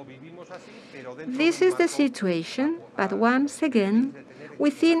 This is the situation, but once again,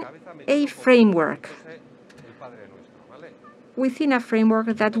 within a framework. Within a framework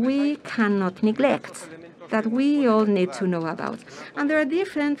that we cannot neglect, that we all need to know about. And there are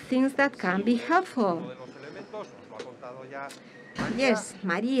different things that can be helpful. Yes,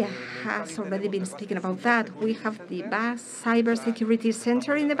 Maria has already been speaking about that. We have the Basque Cybersecurity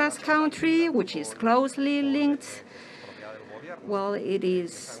Center in the Basque Country, which is closely linked. Well,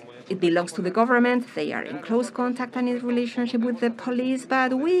 it belongs to the government. They are in close contact and in relationship with the police,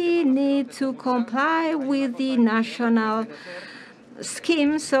 but we need to comply with the national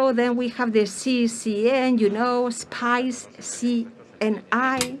scheme. So then we have the CCN, spies,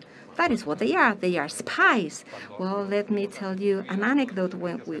 CNI. That is what they are. They are spies. Well, let me tell you an anecdote.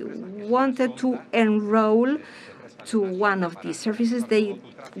 When we wanted to enroll to one of these services, they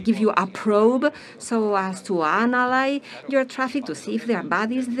give you a probe so as to analyze your traffic to see if there are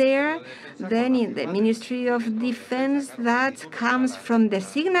bodies there. Then in the Ministry of Defense, that comes from the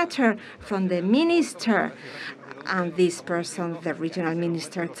signature, from the minister. And this person, the regional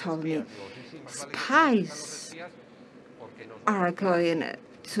minister, told me, spies are going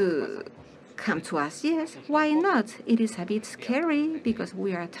to come to us. Yes, why not? It is a bit scary because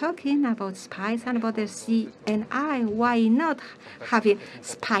we are talking about spies and about the CNI. Why not having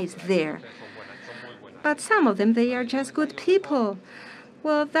spies there? But some of them, they are just good people.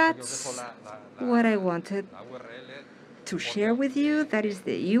 Well, that's what I wanted to share with you. That is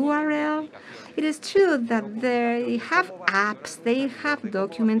the URL. It is true that they have apps, they have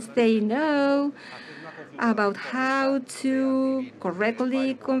documents, they know about how to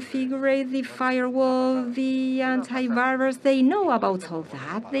correctly configure the firewall, the antivirus. They know about all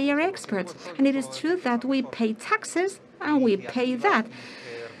that. They are experts. And it is true that we pay taxes and we pay that.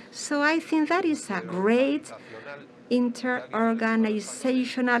 So I think that is a great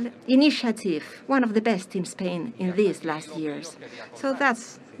inter-organizational initiative, one of the best in Spain in these last years. So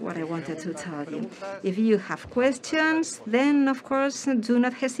that's what I wanted to tell you. If you have questions, then of course do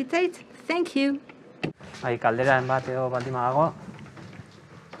not hesitate. Thank you. Kaldera bat edo baldin badago.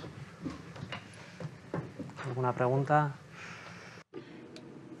 ¿Alguna pregunta?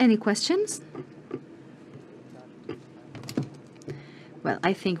 Any questions? Well,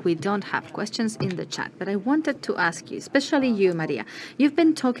 I think we don't have questions in the chat, but I wanted to ask you, especially you, Maria. You've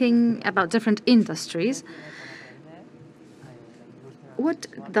been talking about different industries. What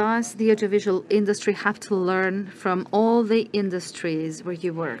does the audiovisual industry have to learn from all the industries where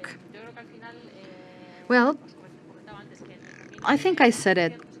you work? Well, I think I said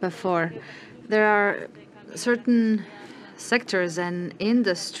it before. There are certain sectors and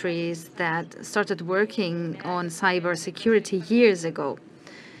industries that started working on cybersecurity years ago.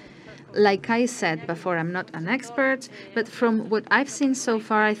 Like I said before, I'm not an expert, but from what I've seen so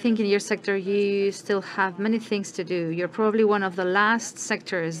far, I think in your sector you still have many things to do. You're probably one of the last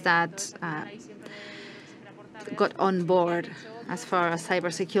sectors that got on board as far as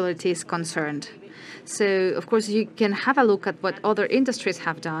cybersecurity is concerned. So, of course, you can have a look at what other industries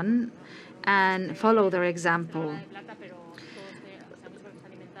have done and follow their example.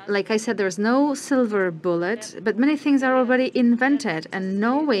 Like I said, there's no silver bullet, but many things are already invented, and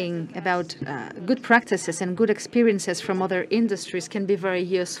knowing about good practices and good experiences from other industries can be very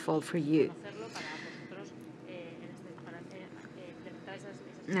useful for you.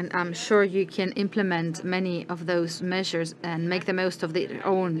 And I'm sure you can implement many of those measures and make the most of their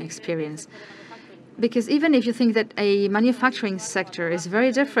own experience. Because even if you think that a manufacturing sector is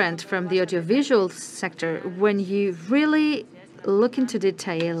very different from the audiovisual sector, when you really look into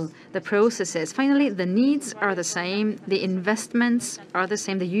detail the processes, finally the needs are the same, the investments are the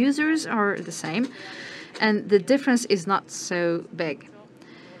same, the users are the same, and the difference is not so big.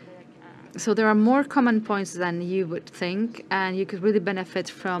 So there are more common points than you would think, and you could really benefit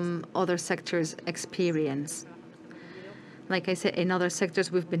from other sectors' experience. Like I said, in other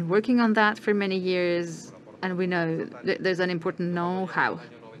sectors, we've been working on that for many years, and we know that there's an important know-how.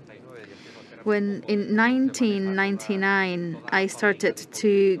 When in 1999, I started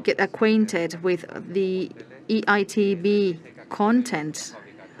to get acquainted with the EITB content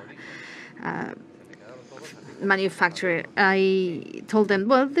manufacturer, I told them,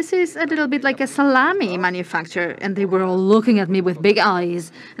 well, this is a little bit like a salami manufacturer. And they were all looking at me with big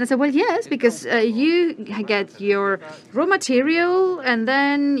eyes. And I said, well, yes, because you get your raw material and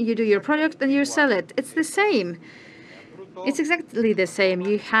then you do your product and you sell it. It's the same. It's exactly the same.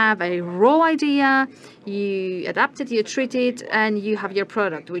 You have a raw idea, you adapt it, you treat it, and you have your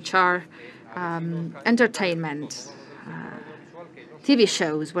product, which are entertainment, TV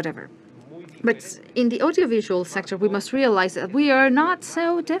shows, whatever. But in the audiovisual sector, we must realize that we are not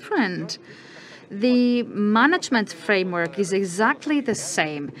so different. The management framework is exactly the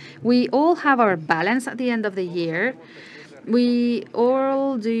same. We all have our balance at the end of the year. We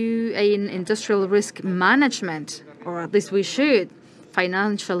all do an industrial risk management, or at least we should.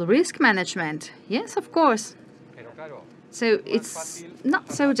 Financial risk management. Yes, of course. So it's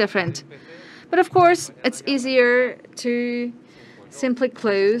not so different. But of course, it's easier to simply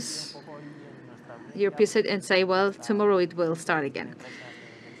close your PC and say, well, tomorrow it will start again.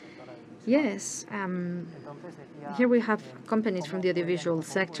 Yes. Here we have companies from the audiovisual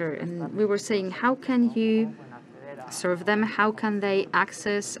sector, and we were saying, how can you serve them? How can they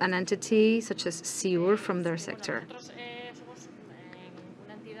access an entity such as SIUR from their sector?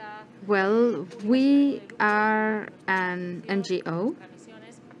 Well, we are an NGO,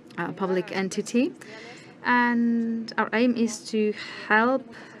 a public entity, and our aim is to help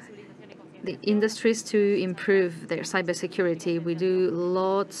the industries to improve their cybersecurity. We do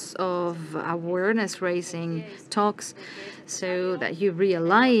lots of awareness-raising talks so that you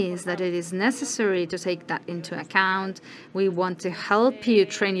realize that it is necessary to take that into account. We want to help you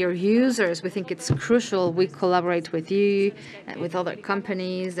train your users. We think it's crucial. We collaborate with you, with other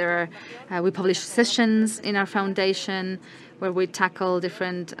companies. We publish sessions in our foundation where we tackle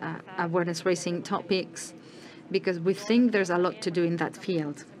different awareness-raising topics because we think there's a lot to do in that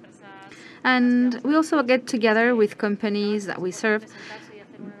field. And we also get together with companies that we serve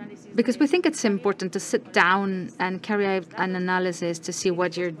because we think it's important to sit down and carry out an analysis to see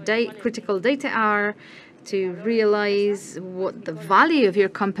what your critical data are, to realize what the value of your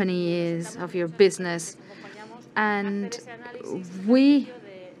company is, of your business. And we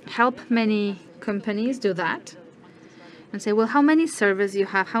help many companies do that and say, well, how many servers you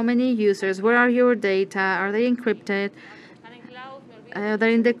have, how many users, where are your data, are they encrypted? Are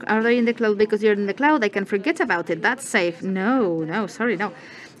they in the cloud? Because you're in the cloud, I can forget about it. That's safe. No, sorry, no.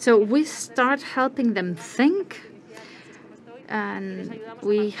 So we start helping them think, and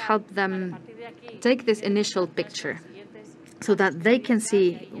we help them take this initial picture so that they can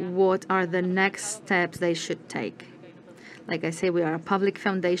see what are the next steps they should take. Like I say, we are a public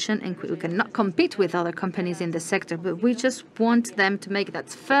foundation and we cannot compete with other companies in the sector, but we just want them to make that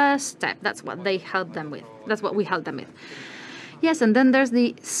first step. That's what they help them with. That's what we help them with. Yes, and then there's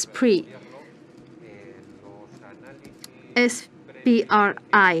the SPRI.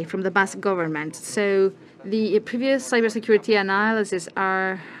 SPRI from the Basque government. So the previous cybersecurity analysis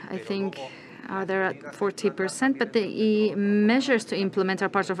are, I think, they're at 40%, but the measures to implement are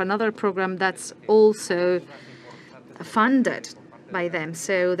part of another program that's also funded by them.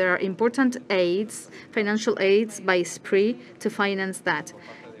 So there are important aids, financial aids by SPRI to finance that.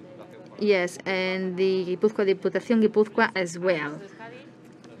 Yes, and the Diputación Guipúzcoa as well.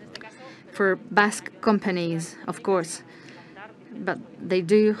 For Basque companies, of course. But they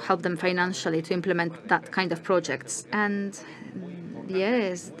do help them financially to implement that kind of projects. And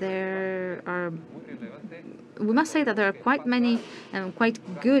yes, we must say that there are quite many and quite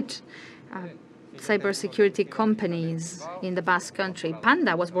good cybersecurity companies in the Basque country.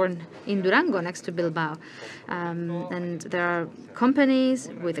 Panda was born in Durango, next to Bilbao. And there are companies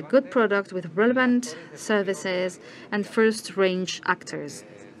with a good product, with relevant services, and first-range actors.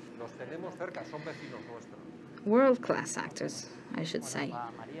 World-class actors, I should say.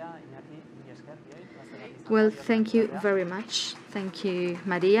 Well, thank you very much. Thank you,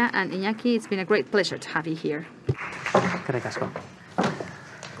 Maria and Iñaki. It's been a great pleasure to have you here.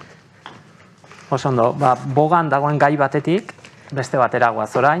 Oso ondo, bogan dagoen gai batetik beste batera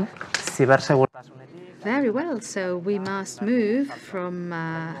goaz orain, zibersegurtasunetik. Very well. So we must move from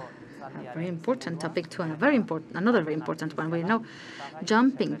a very important topic to another very important one. We're now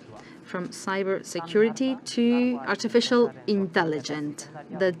jumping from cybersecurity to artificial intelligence,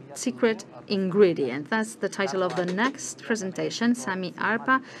 the secret ingredient. That's the title of the next presentation. Sami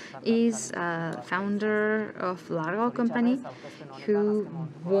Arpa is founder of Largo company, who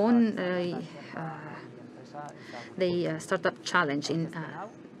won the startup challenge in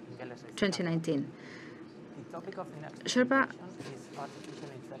 2019. Sherpa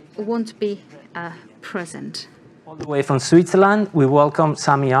won't be present. All the way from Switzerland, we welcome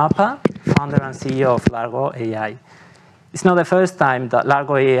Sami Arpa, founder and CEO of Largo AI. It's not the first time that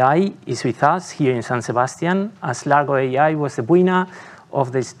Largo AI is with us here in San Sebastian, as Largo AI was the winner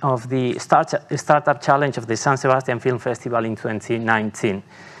of the Startup Challenge of the San Sebastian Film Festival in 2019.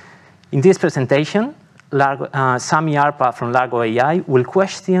 In this presentation, Sami Arpa from Largo AI will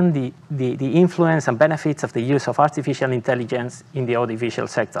question the influence and benefits of the use of artificial intelligence in the audiovisual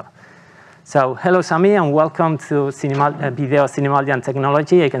sector. So, hello, Sami, and welcome to Video Zinemaldia and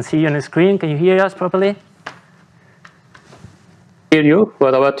Technology. I can see you on the screen. Can you hear us properly? Hear you.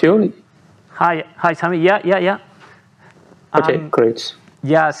 What about you? Hi, Sami. Yeah. Okay, great.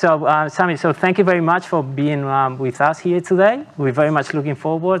 Yeah, so Sami, so thank you very much for being with us here today. We're very much looking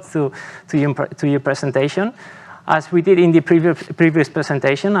forward to your presentation. As we did in the previous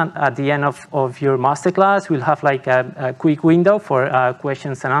presentation, at the end of your masterclass, we'll have like a quick window for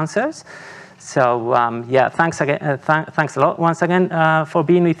questions and answers. So yeah, thanks again. Thanks a lot once again for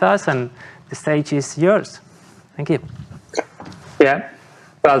being with us, and the stage is yours. Thank you. Yeah.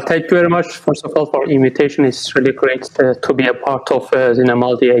 Well, thank you very much, first of all, for the invitation. It's really great to be a part of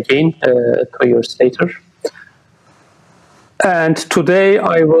Zinemaldia again, to your theater. And today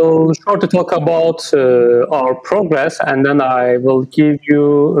I will shortly talk about our progress, and then I will give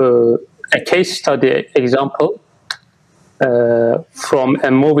you a case study example from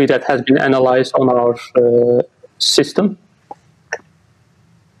a movie that has been analyzed on our system.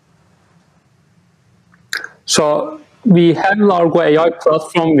 So we have Largo AI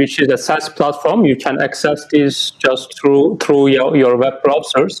platform, which is a SaaS platform. You can access this just through your web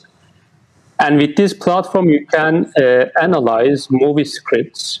browsers. And with this platform, you can analyze movie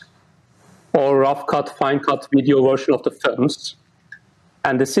scripts or rough cut, fine cut video version of the films.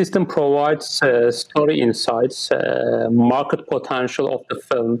 And the system provides story insights, market potential of the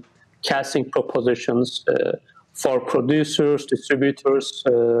film, casting propositions for producers, distributors,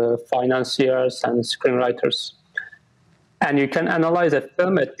 financiers, and screenwriters. And you can analyze a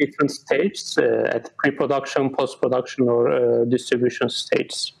film at different stages, at pre-production, post-production, or distribution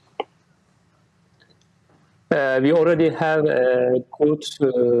stages. We already have a good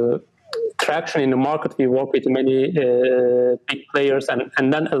traction in the market. We work with many big players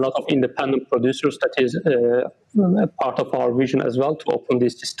and then a lot of independent producers. That is a part of our vision as well, to open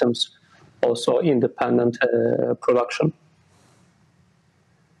these systems also independent production.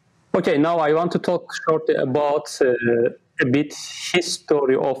 Okay, now I want to talk shortly about a bit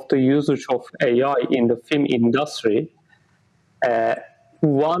history of the usage of AI in the film industry.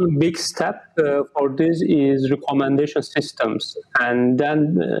 One big step for this is recommendation systems, and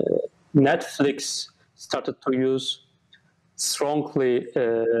then Netflix started to use strongly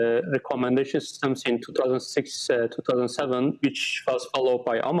recommendation systems in 2006, 2007, which was followed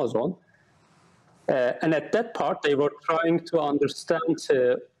by Amazon. And at that part, they were trying to understand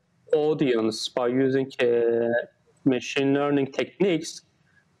audience by using machine learning techniques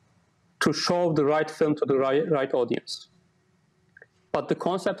to show the right film to the right audience. But the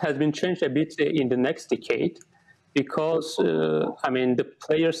concept has been changed a bit in the next decade, because the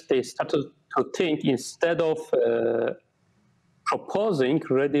players, they started to think, instead of proposing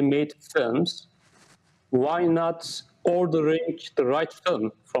ready-made films, why not ordering the right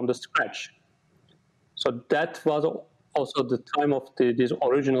film from the scratch? So that was also the time of this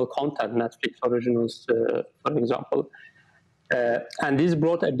original content, Netflix originals, for example. And this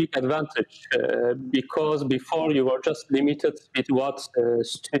brought a big advantage, because before you were just limited with what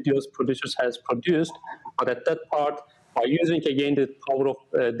studios, producers has produced. But at that part, by using again the power of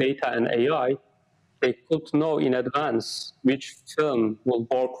data and AI, they could know in advance which film will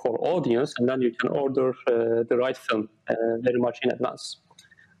work for audience, and then you can order the right film very much in advance.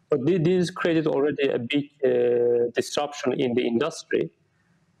 But this created already a big disruption in the industry,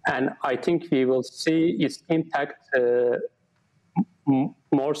 and I think we will see its impact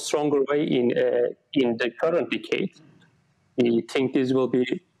more stronger way in the current decade. We think this will be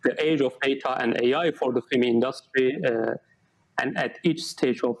the age of data and AI for the film industry, and at each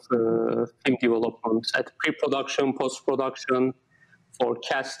stage of film development, at pre-production, post-production, for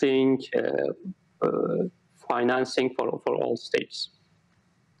casting, financing, for all stages.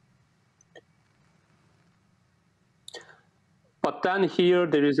 But then here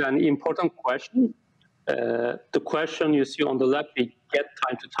there is an important question. The question you see on the left, we get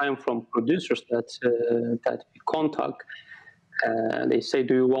time to time from producers that we contact. They say,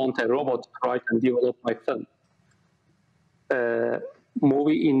 do you want a robot to write and develop my film?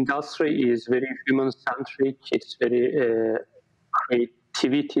 Movie industry is very human-centric. It's very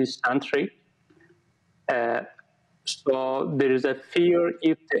creativity-centric. So there is a fear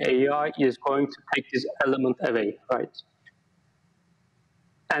if the AI is going to take this element away, right?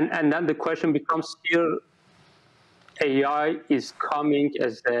 And then the question becomes here, AI is coming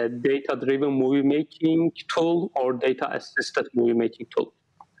as a data-driven movie-making tool or data-assisted movie-making tool.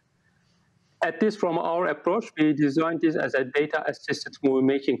 At least from our approach, we designed this as a data-assisted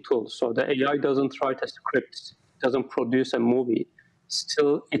movie-making tool. So the AI doesn't write a script, doesn't produce a movie.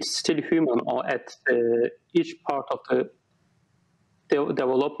 It's still human at each part of the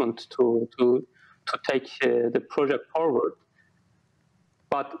development to take the project forward.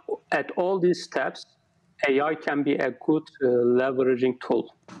 But at all these steps, AI can be a good leveraging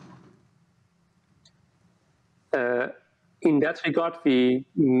tool. In that regard, we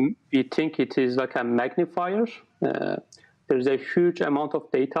think it is like a magnifier. There's a huge amount of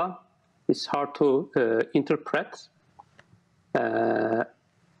data. It's hard to interpret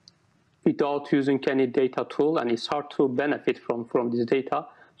without using any data tool, and it's hard to benefit from this data.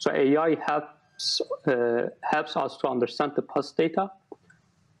 So AI helps us to understand the past data,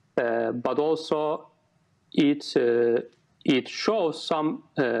 but also it shows some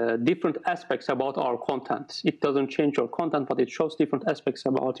different aspects about our content. It doesn't change your content, but it shows different aspects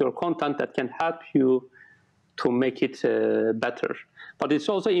about your content that can help you to make it better. But it's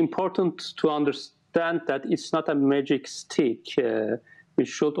also important to understand that it's not a magic stick. We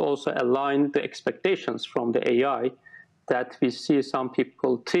should also align the expectations from the AI, that we see some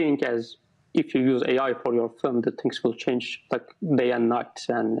people think as if you use AI for your film, the things will change like day and night,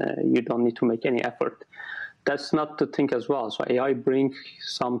 and you don't need to make any effort. That's not the thing as well. So AI brings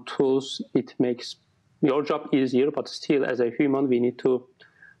some tools. It makes your job easier, but still, as a human, we need to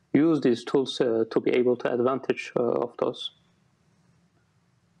use these tools to be able to advantage of those.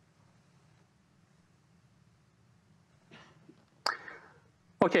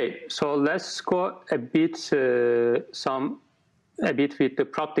 Okay, so let's go a bit with the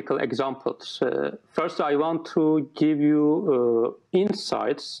practical examples. First, I want to give you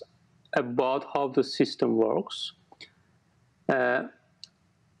insights about how the system works.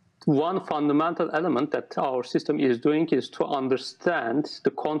 One fundamental element that our system is doing is to understand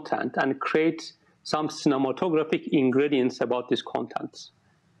the content and create some cinematographic ingredients about this content.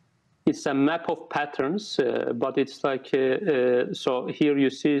 It's a map of patterns, but it's like, so here you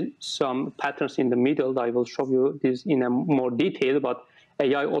see some patterns in the middle. I will show you this in a more detail, but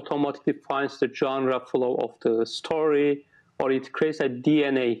AI automatically finds the genre flow of the story, or it creates a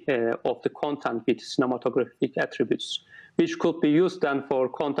DNA of the content with cinematographic attributes, which could be used then for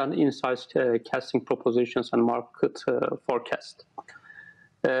content insights, casting propositions, and market forecast.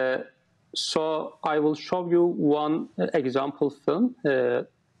 So I will show you one example film,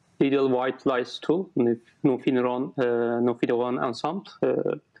 Little White Lies 2, Nous finirons ensemble,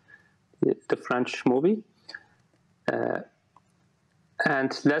 the French movie.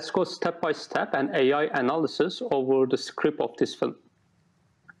 And let's go step by step and AI analysis over the script of this film.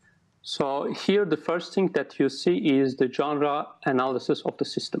 So here, the first thing that you see is the genre analysis of the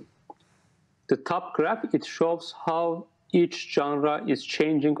system. The top graph, it shows how each genre is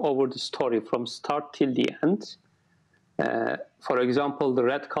changing over the story from start till the end. For example, the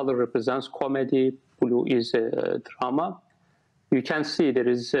red color represents comedy, blue is drama. You can see there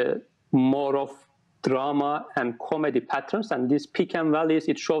is more of drama and comedy patterns, and these peak and valleys,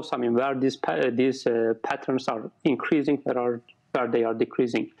 it shows, I mean, where these patterns are increasing, where they are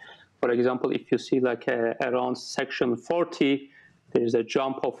decreasing. For example, if you see like around section 40, there is a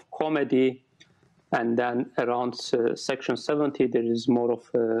jump of comedy, and then around section 70, there is more of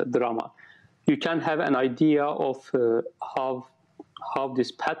drama. You can have an idea of how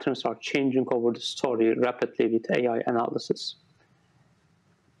these patterns are changing over the story rapidly with AI analysis.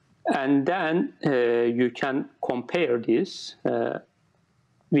 And then you can compare this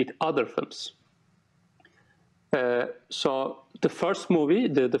with other films. So the first movie,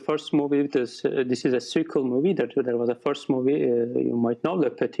 this is a sequel movie. There was a first movie, you might know, Le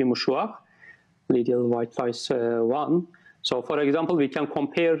Petit Mouchoir, Little White Lies 1. So, for example, we can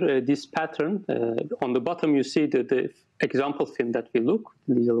compare this pattern. On the bottom, you see the example film that we look,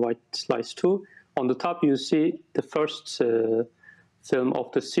 Little White Lies 2. On the top, you see the first film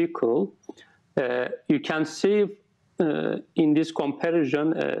of the sequel. You can see in this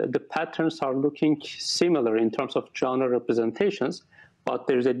comparison, the patterns are looking similar in terms of genre representations, but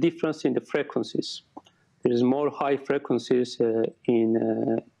there's a difference in the frequencies. There is more high frequencies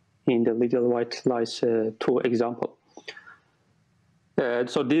in the Little White Lies 2 example.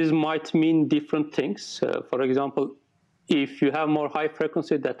 So these might mean different things. For example, if you have more high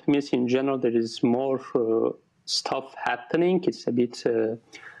frequency, that means in general there is more stuff happening. It's a bit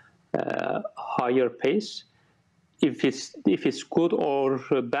higher pace. If it's good or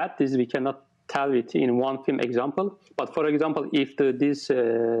bad, this we cannot tell it in one film example. But for example, if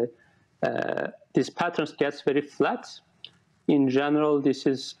these patterns gets very flat, in general, this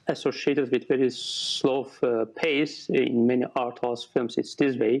is associated with very slow pace. In many art house films, it's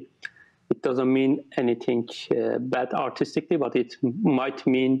this way. It doesn't mean anything bad artistically, but it might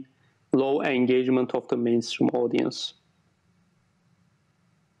mean low engagement of the mainstream audience.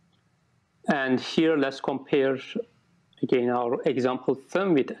 And here, let's compare again our example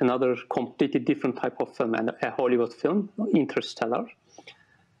film with another completely different type of film, and a Hollywood film, Interstellar.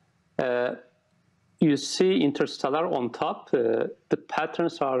 You see Interstellar on top. The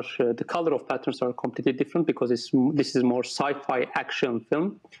patterns are, the color of patterns are completely different because this is more sci-fi action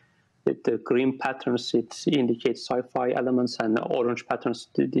film. With the green patterns, it indicates sci-fi elements, and the orange patterns,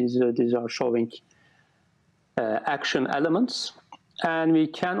 these are showing action elements. And we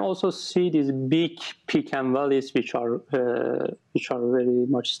can also see these big peak and valleys, which are very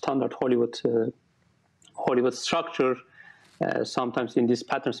much standard Hollywood structure. Sometimes in these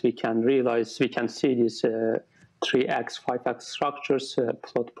patterns we can see these 3x, 5x structures,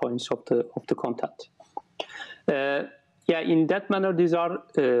 plot points of the content. In that manner, these are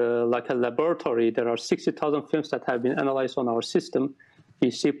like a laboratory. There are 60,000 films that have been analyzed on our system. We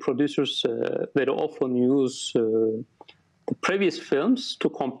see producers very often use the previous films to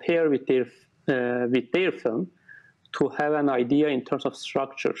compare with their film to have an idea in terms of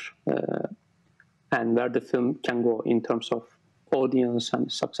structure and where the film can go in terms of audience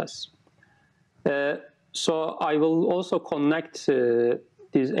and success. So I will also connect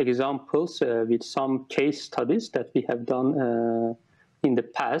these examples with some case studies that we have done in the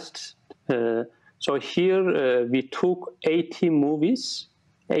past. So here we took 80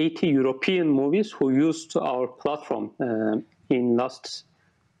 European movies who used our platform in last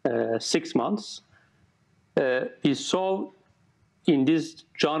 6 months. We saw in these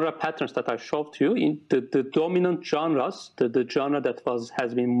genre patterns that I showed to you, in the dominant genres, the genre that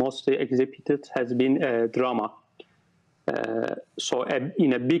has been mostly exhibited has been drama. So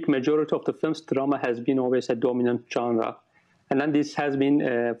in a big majority of the films, drama has been always a dominant genre. And then this has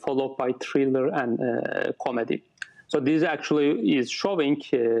been followed by thriller and comedy. So this actually is showing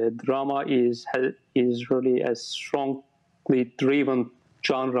drama is really a strongly driven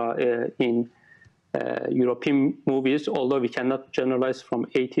genre in European movies, although we cannot generalize from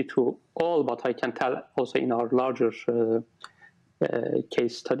 80 to all, but I can tell also in our larger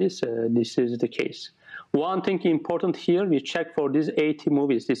case studies, this is the case. One thing important here, we check for these 80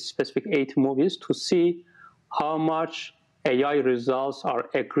 movies, these specific 80 movies, to see how much AI results are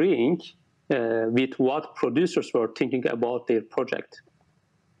agreeing with what producers were thinking about their project.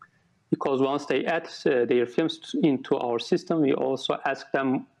 Because once they add their films into our system, we also ask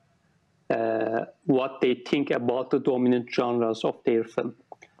them what they think about the dominant genres of their film.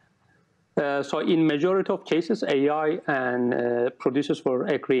 So in majority of cases, AI and producers were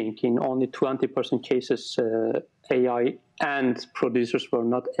agreeing. In only 20% cases, AI and producers were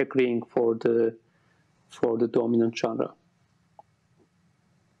not agreeing for the dominant genre.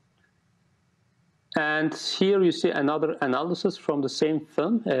 And here you see another analysis from the same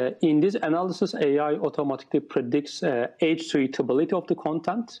film. In this analysis, AI automatically predicts age suitability of the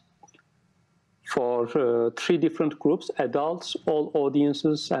content for 3 different groups: adults, all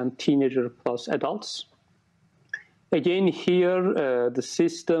audiences, and teenager plus adults. Again, here the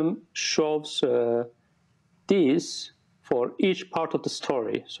system shows these for each part of the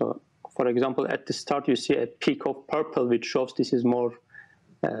story. So, for example, at the start you see a peak of purple, which shows this is more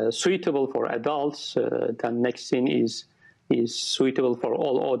suitable for adults. The next scene is suitable for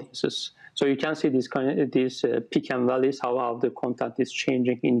all audiences. So you can see these peak and valleys, how the content is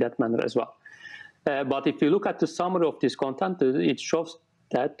changing in that manner as well. But if you look at the summary of this content, it shows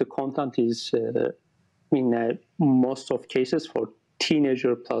that the content is, in most of cases, for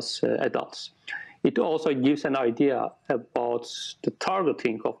teenager plus adults. It also gives an idea about the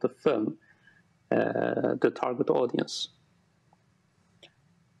targeting of the film, the target audience.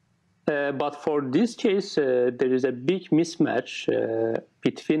 But for this case, there is a big mismatch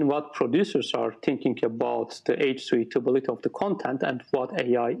between what producers are thinking about the age suitability of the content and what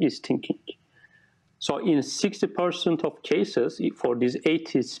AI is thinking. So in 60% of cases, for these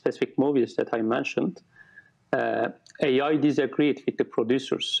 80 specific movies that I mentioned, AI disagreed with the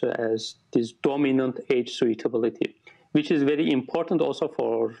producers as this dominant age suitability, which is very important also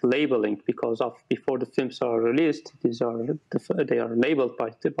for labeling, because before the films are released, they are labeled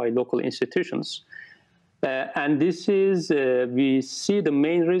by local institutions. And this is, we see the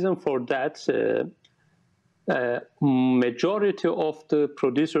main reason for that. Majority of the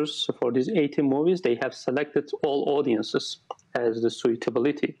producers for these 80 movies, they have selected all audiences as the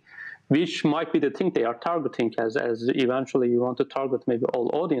suitability, which might be the thing they are targeting, as eventually you want to target maybe all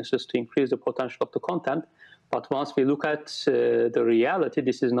audiences to increase the potential of the content. But once we look at the reality,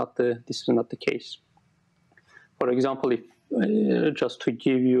 this is not the case. For example, if just to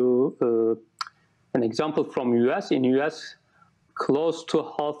give you an example from US, in US, close to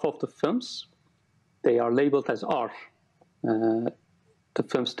half of the films, they are labeled as R, the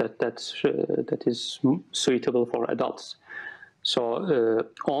films that is suitable for adults. So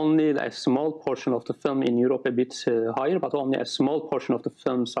only a small portion of the film in Europe, a bit higher, but only a small portion of the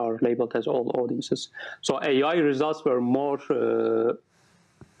films are labeled as all audiences. So AI results were more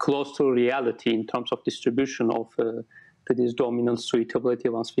close to reality in terms of distribution of this dominant suitability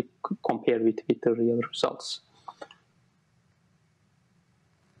once we compare with the real results.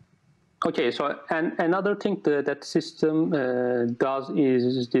 Okay, so and another thing that system does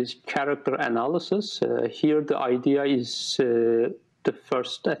is this character analysis. Here the idea is,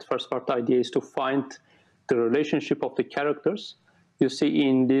 first part, the idea is to find the relationship of the characters. You see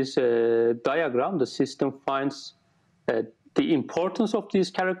in this diagram, the system finds the importance of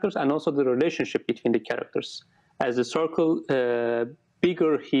these characters and also the relationship between the characters. As the circle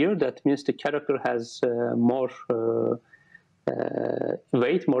bigger here, that means the character has more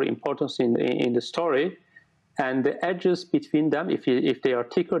weight, more importance in the story, and the edges between them, if they are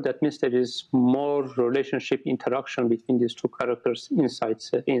thicker, that means there is more relationship interaction between these two characters inside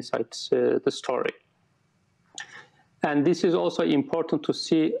the story. And this is also important to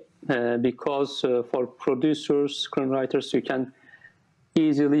see because for producers, screenwriters, you can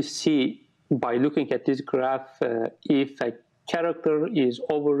easily see by looking at this graph if a character is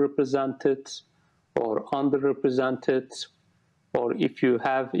overrepresented or underrepresented, or if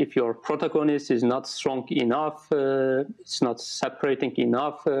your protagonist is not strong enough, it's not separating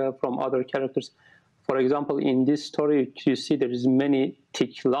enough from other characters. For example, in this story, you see there is many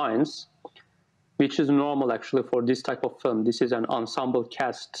thick lines, which is normal actually for this type of film. This is an ensemble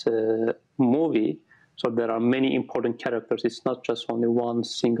cast movie, so there are many important characters. It's not just only one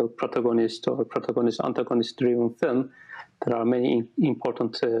single protagonist or protagonist-antagonist driven film. there are many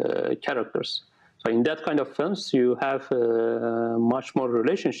important characters. So in that kind of films, you have much more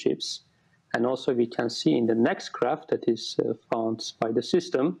relationships. And also we can see in the next graph that is found by the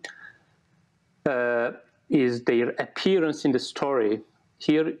system is their appearance in the story.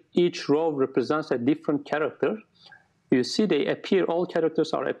 Here, each row represents a different character. You see they appear, all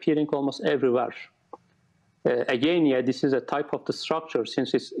characters are appearing almost everywhere. Again, yeah, this is a type of the structure.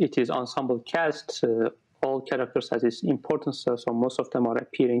 Since it is ensemble cast, all characters has its importance, so most of them are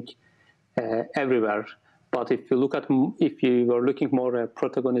appearing everywhere. But if you look at, if you were looking more at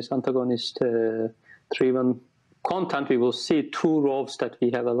protagonist, antagonist driven content, we will see two rows that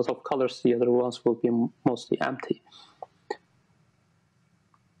we have a lot of colors. The other ones will be mostly empty.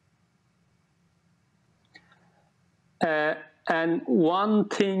 And one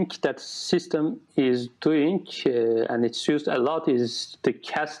thing that system is doing, and it's used a lot, is the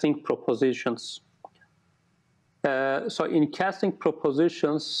casting propositions. So in casting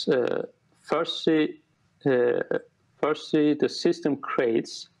propositions, firstly, the system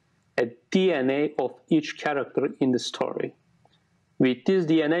creates a DNA of each character in the story. With this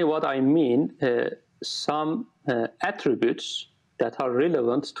DNA, what I mean, some attributes that are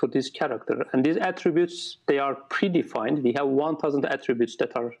relevant to this character. And these attributes, they are predefined. We have 1,000 attributes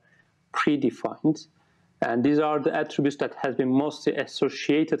that are predefined. And these are the attributes that have been mostly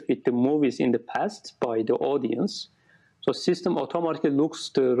associated with the movies in the past by the audience. So system automatically looks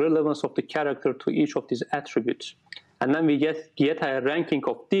the relevance of the character to each of these attributes. And then we get a ranking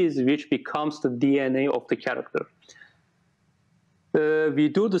of these, which becomes the DNA of the character. We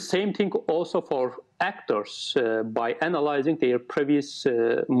do the same thing also for actors by analyzing their previous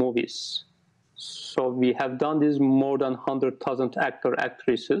movies. So we have done this more than 100,000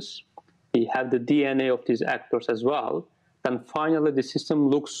 actresses. We have the DNA of these actors as well. Then finally, the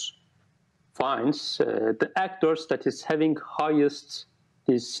system finds the actors that is having highest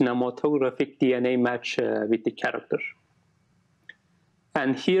this cinematographic DNA match with the character.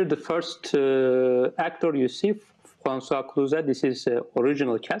 And here, the first actor you see, François Cluzet, this is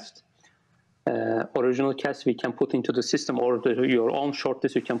original cast. Original cast we can put into the system, or your own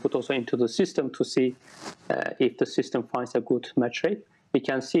shortlist you can put also into the system to see if the system finds a good match rate. We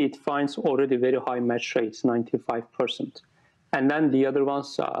can see it finds already very high match rates, 95%. And then the other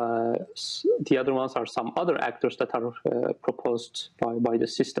ones are some other actors that are proposed by the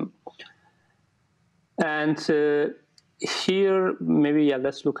system. And here, maybe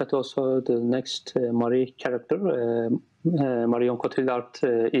let's look at also the next Marie character. Marion Cotillard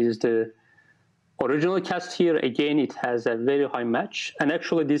is the original cast here. Again, it has a very high match. And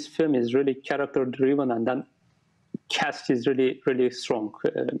actually, this film is really character-driven, and then cast is really, really strong.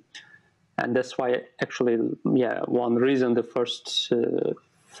 And that's why, actually, one reason the first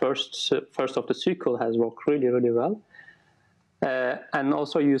of the sequel has worked really, really well. And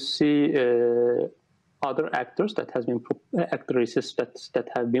also, you see other actors that has been actresses that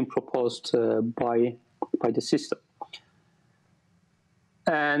have been proposed by the system.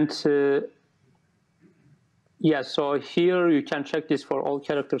 And so here you can check this for all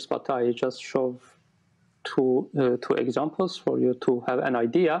characters, but I just show two examples for you to have an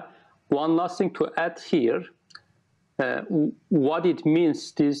idea. One last thing to add here, what it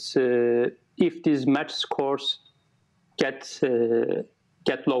means this if these match scores get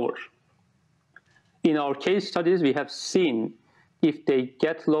lower. In our case studies, we have seen if they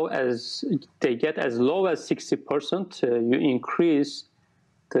get as low as 60%, you increase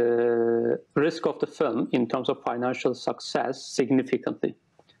the risk of the film in terms of financial success significantly.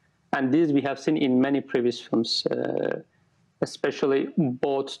 And this we have seen in many previous films, especially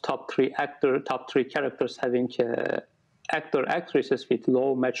both top three characters having actresses with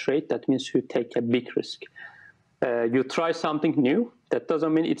low match rate. That means you take a big risk. You try something new. That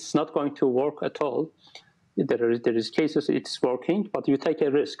doesn't mean it's not going to work at all. There is cases it's working, but you take a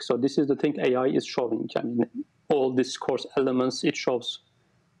risk. So this is the thing AI is showing. I mean, all these course elements, it shows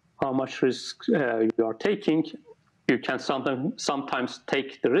how much risk you are taking. You can sometimes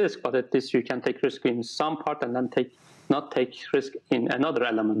take the risk, but at least you can take risk in some part and then not take risk in another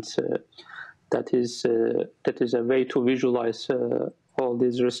element. That is a way to visualize all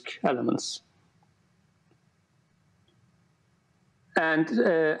these risk elements. And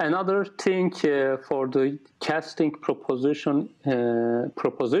another thing for the casting propositions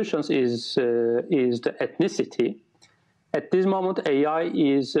is the ethnicity. At this moment, AI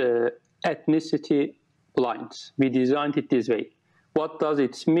is ethnicity blind. We designed it this way. What does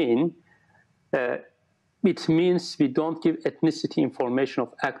it mean? It means we don't give ethnicity information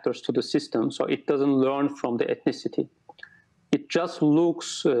of actors to the system, so it doesn't learn from the ethnicity. It just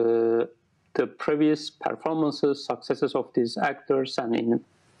looks the previous performances, successes of these actors, and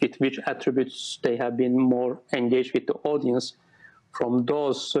with which attributes they have been more engaged with the audience. From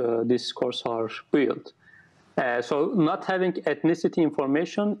those, these scores are built. So not having ethnicity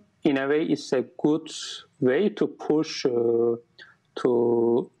information, in a way, is a good way to push to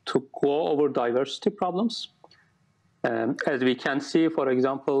go over diversity problems. As we can see, for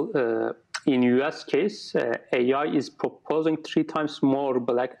example, in US case, AI is proposing 3 times more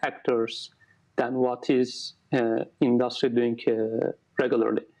black actors than what is industry doing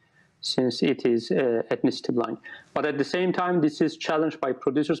regularly, since it is ethnicity blind. But at the same time, this is challenged by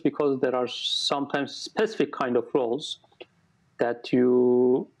producers because there are sometimes specific kind of roles that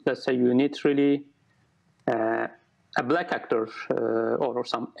let's say you need really a black actor or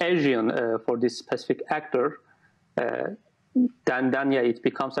some Asian for this specific actor, then yeah, it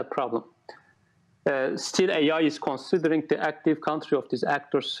becomes a problem. Still, AI is considering the active country of these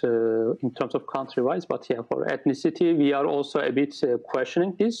actors in terms of country-wise, but yeah, for ethnicity, we are also a bit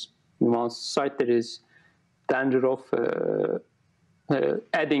questioning this. On one side, there is danger of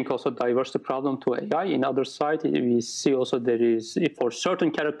adding also diversity problem to AI. In other side, we see also there is, for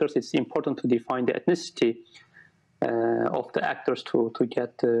certain characters, it's important to define the ethnicity of the actors to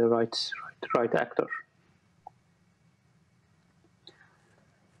get the right actor.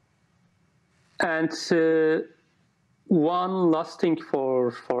 And one last thing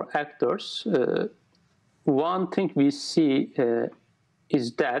for actors, one thing we see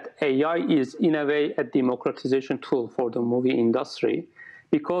is that AI is in a way a democratization tool for the movie industry,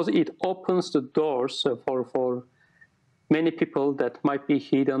 because it opens the doors for many people that might be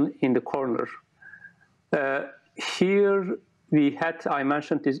hidden in the corner. Here I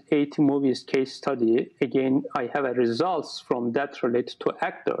mentioned this 80 movies case study. Again, I have results from that related to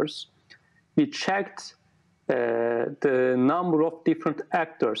actors. We checked the number of different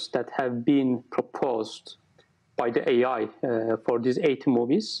actors that have been proposed by the AI for these 80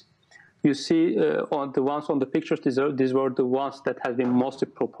 movies. You see on the ones on the pictures, these were the ones that have been mostly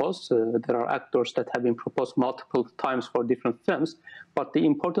proposed. There are actors that have been proposed multiple times for different films. But the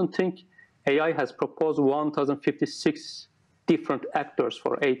important thing, AI has proposed 1,056 different actors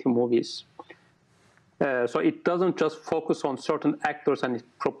for 80 movies. So it doesn't just focus on certain actors and it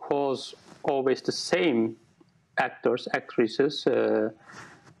proposes always the same actors, actresses,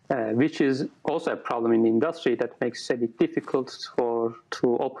 which is also a problem in the industry that makes it a bit difficult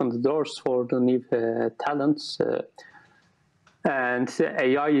to open the doors for the new talents. And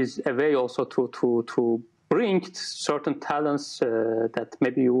AI is a way also to bring certain talents that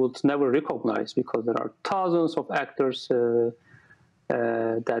maybe you would never recognize, because there are thousands of actors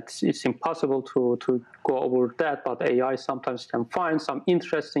that it's impossible to go over that, but AI sometimes can find some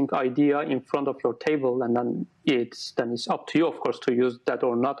interesting idea in front of your table, and then it's up to you, of course, to use that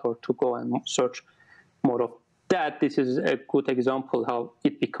or not, or to go and search more of that. This is a good example how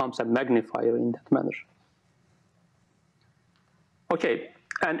it becomes a magnifier in that manner. Okay,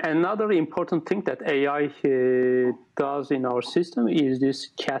 and another important thing that AI does in our system is this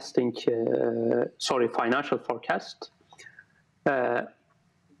casting, financial forecast.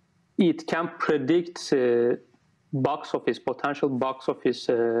 It can predict potential box office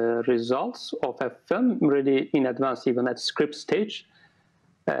results of a film really in advance, even at script stage,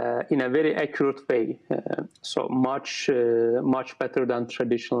 in a very accurate way. So much better than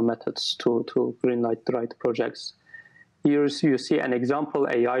traditional methods to greenlight the right projects. Here you see an example.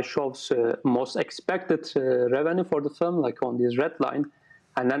 AI shows most expected revenue for the film, like on this red line,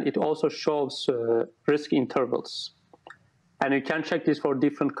 and then it also shows risk intervals. And you can check this for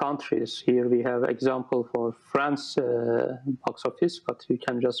different countries. Here we have example for France box office, but you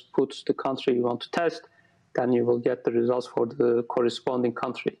can just put the country you want to test, then you will get the results for the corresponding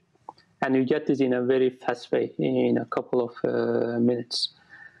country. And you get this in a very fast way, in a couple of minutes.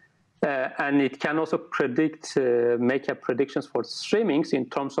 And it can also predict, make predictions for streamings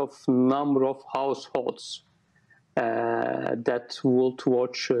in terms of number of households that will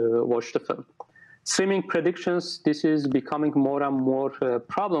watch the film. Streaming predictions, this is becoming more and more a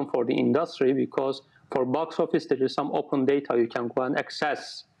problem for the industry, because for box office there is some open data. You can go and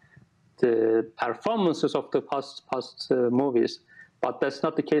access the performances of the past movies, but that's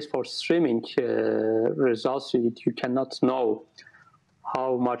not the case for streaming results. You cannot know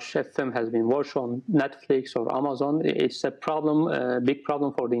how much a film has been watched on Netflix or Amazon. It's a problem, a big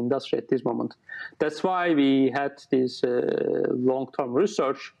problem for the industry at this moment. That's why we had this long-term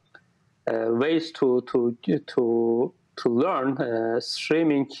research ways to learn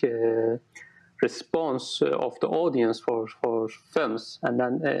streaming response of the audience for films, and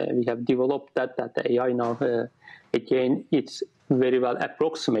then we have developed that AI now. Again, it's very well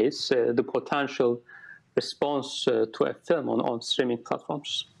approximates the potential response to a film on streaming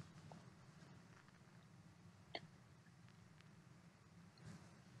platforms.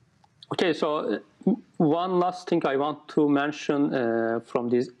 Okay, so one last thing I want to mention from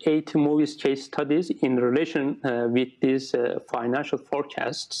these 8 movies case studies in relation with these financial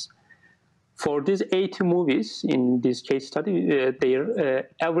forecasts. For these 8 movies in this case study, their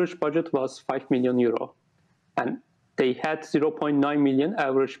average budget was 5 million euro. And they had 0.9 million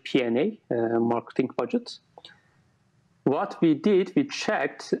average P&A marketing budget. What we did, we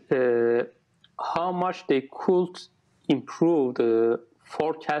checked how much they could improve the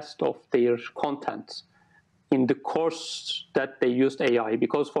forecast of their content in the course that they used AI.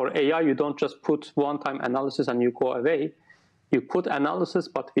 Because for AI, you don't just put one-time analysis and you go away. You put analysis,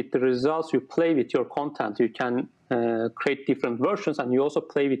 but with the results, you play with your content. You can create different versions, and you also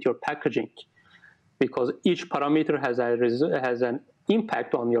play with your packaging, because each parameter has an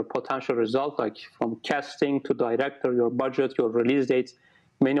impact on your potential result, like from casting to director, your budget, your release dates,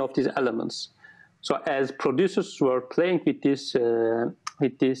 many of these elements. So as producers were playing with these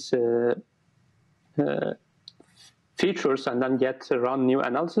features and then run new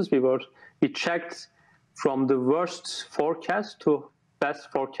analysis, we checked from the worst forecast to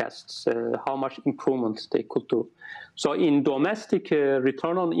best forecasts, how much improvement they could do. So in domestic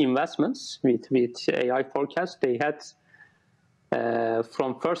return on investments with AI forecast, they had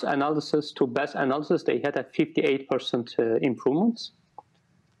from first analysis to best analysis, they had a 58% improvement.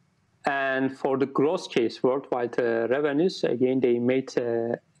 And for the gross case worldwide revenues, again, they made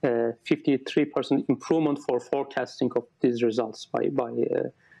a 53% improvement for forecasting of these results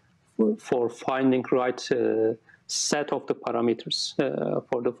for finding right set of the parameters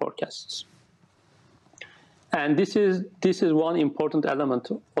for the forecasts. And this is one important element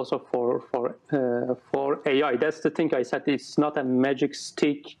also for AI. That's the thing I said. It's not a magic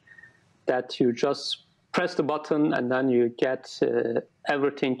stick that you just press the button and then you get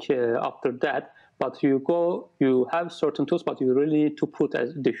everything after that. But you have certain tools, but you really need to put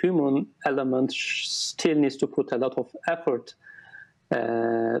the human element still needs to put a lot of effort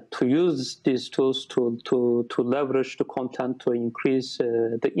to use these tools to leverage the content to increase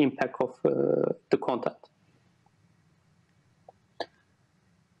the impact of the content.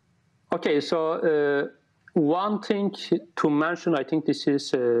 Okay, so one thing to mention, I think this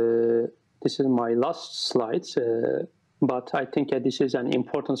is my last slide, but I think this is an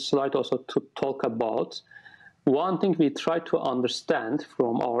important slide also to talk about. One thing we try to understand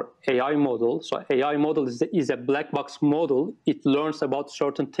from our AI model, so AI model is a black box model. It learns about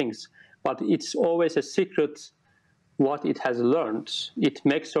certain things, but it's always a secret what it has learned. It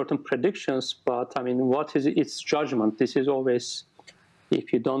makes certain predictions, but I mean, what is its judgment? This is always,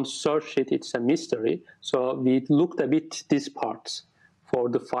 if you don't search it, it's a mystery. So we looked a bit these parts for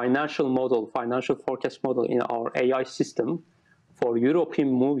the financial model, financial forecast model in our AI system for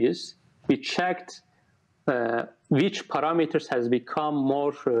European movies. We checked which parameters has become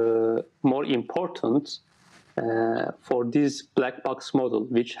more important for this black box model,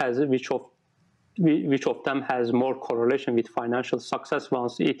 which of them has more correlation with financial success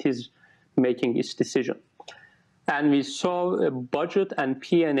once it is making its decision. And we saw budget and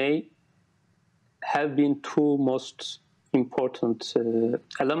P&A have been two most important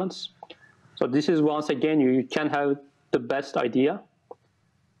elements. So this is, once again, you can have the best idea,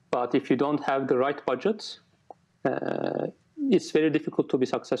 but if you don't have the right budget, it's very difficult to be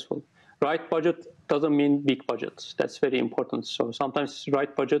successful. Right budget doesn't mean big budget. That's very important. So sometimes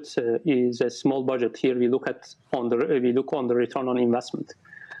right budget is a small budget. Here we look on the return on investment.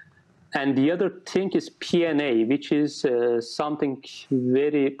 And the other thing is P&A, which is something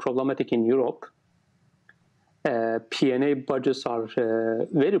very problematic in Europe. P&A budgets are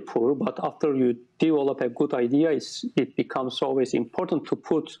very poor, but after you develop a good idea, it becomes always important to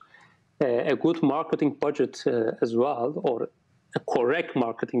put a good marketing budget as well, or a correct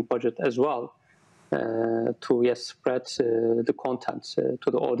marketing budget as well, to spread the content to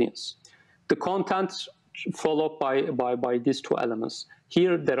the audience. The content followed by these two elements.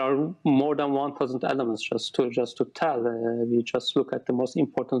 Here there are more than 1,000 elements just to tell. We just look at the most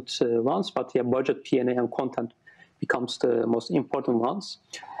important ones, but budget, P&A, and content becomes the most important ones.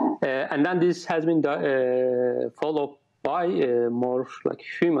 And then this has been followed by more like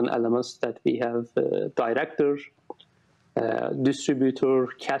human elements that we have director, distributor,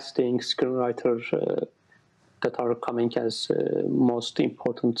 casting, screenwriter that are coming as most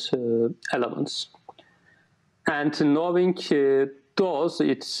important elements. And knowing those,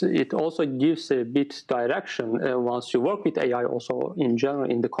 it also gives a bit direction once you work with AI also in general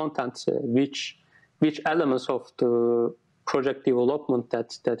in the content, which elements of the project development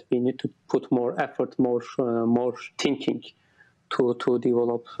that we need to put more effort, more thinking to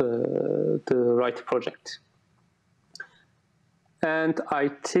develop the right project. And I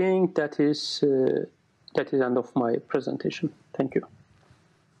think that is the end of my presentation. Thank you.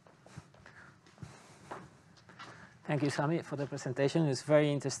 Thank you, Sami, for the presentation. It's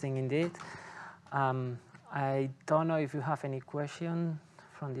very interesting indeed. I don't know if you have any question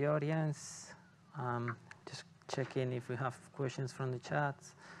from the audience. Just checking if we have questions from the chat.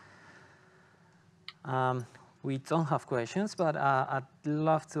 We don't have questions, but I'd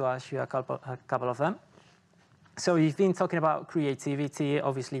love to ask you a couple of them. So you've been talking about creativity.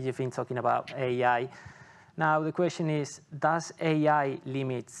 Obviously, you've been talking about AI. Now, the question is, does AI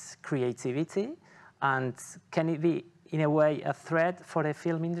limit creativity? And can it be, in a way, a threat for the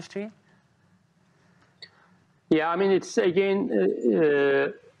film industry? Yeah, I mean, it's again,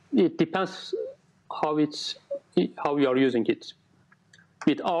 it depends how you are using it.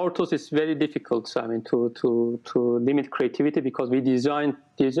 With our tools, it's very difficult, I mean, to limit creativity because we designed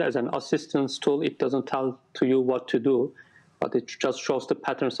this as an assistance tool. It doesn't tell to you what to do, but it just shows the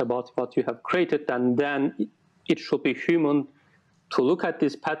patterns about what you have created, and then it should be human to look at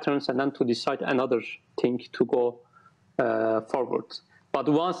these patterns and then to decide another thing to go forward. But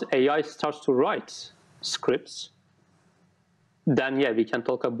once AI starts to write scripts, then yeah, we can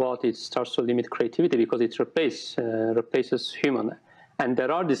talk about it starts to limit creativity because it replaces human. And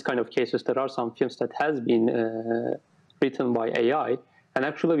there are these kind of cases. There are some films that has been written by AI. And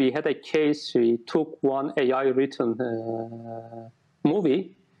actually, we had a case. We took one AI-written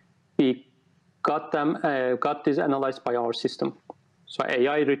movie. We got this analyzed by our system. So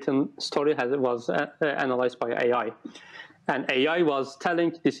AI-written story was analyzed by AI. And AI was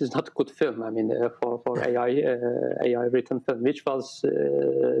telling this is not a good film. I mean, for AI-written film, which was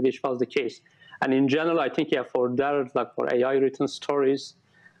the case. And in general, I think for AI-written stories,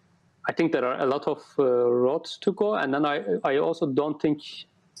 I think there are a lot of roads to go. And then I also don't think,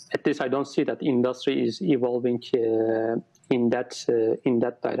 at least I don't see that industry is evolving in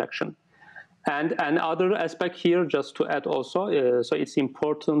that direction. And another aspect here, just to add also, so it's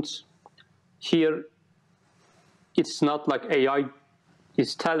important here. It's not like AI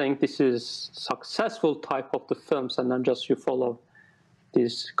is telling this is successful type of the films, and then just you follow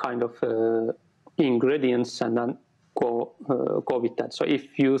this kind of ingredients and then go with that. So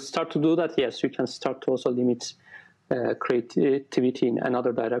if you start to do that, yes, you can start to also limit creativity in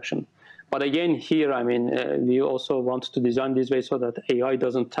another direction. But again, here, I mean, we also want to design this way so that AI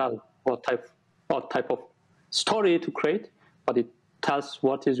doesn't tell what type of story to create, but it tells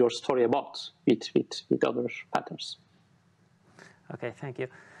what is your story about with other patterns. Okay, thank you.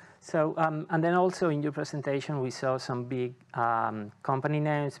 So, and then also in your presentation, we saw some big company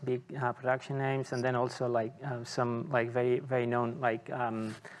names, big production names, and then also like some like very known like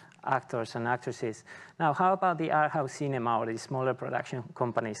actors and actresses. Now, how about the art house cinema or the smaller production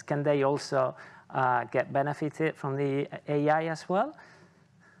companies? Can they also get benefited from the AI as well?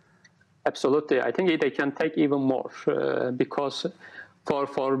 Absolutely. I think they can take even more because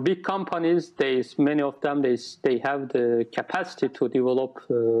for big companies, many of them they have the capacity to develop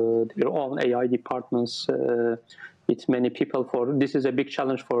their own AI departments with many people. This is a big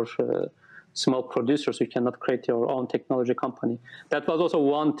challenge for small producers. You cannot create your own technology company. That was also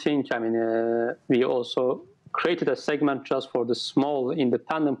one thing. I mean, we also created a segment just for the small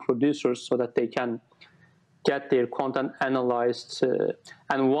independent producers so that they can get their content analyzed.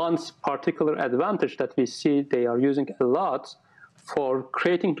 And one particular advantage that we see they are using a lot for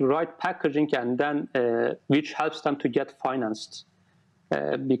creating the right packaging, and then which helps them to get financed.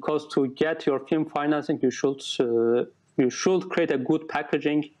 Because to get your film financing, you should create a good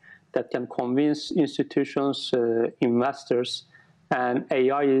packaging that can convince institutions, investors, and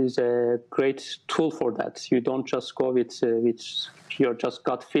AI is a great tool for that. You don't just go with your just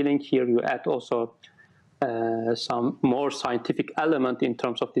gut feeling. Here you add also some more scientific element in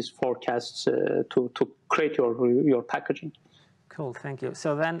terms of these forecasts to create your packaging. Cool, thank you.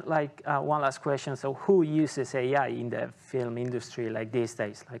 So then, like one last question. So who uses AI in the film industry like these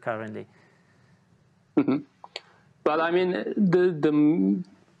days, like currently? Mm-hmm. Well, I mean,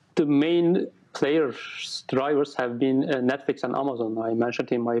 the main drivers have been Netflix and Amazon. I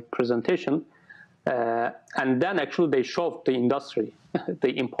mentioned in my presentation. And then actually they showed the industry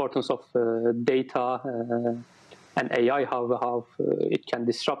the importance of data and AI, how it can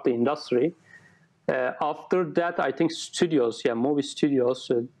disrupt the industry. After that, I think movie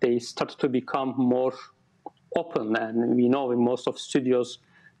studios, they started to become more open. And we know in most of studios,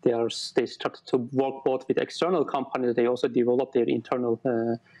 they started to work both with external companies. They also develop their internal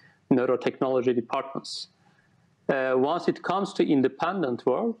neurotechnology departments. once it comes to independent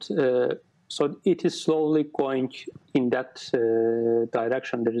world, so it is slowly going in that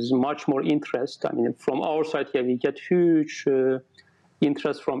direction. There is much more interest. I mean, from our side here, we get huge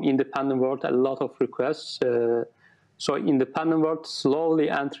interest from independent world, a lot of requests. So independent world slowly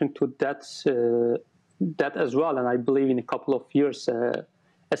entering to that as well. And I believe in a couple of years,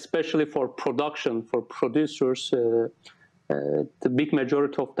 especially for production, for producers, the big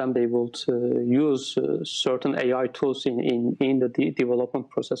majority of them, they will use certain AI tools in the development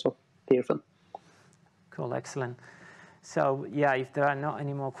process of their phone. Cool, excellent. So yeah, if there are not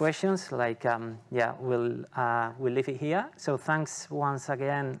any more questions, like yeah, we'll leave it here. So thanks once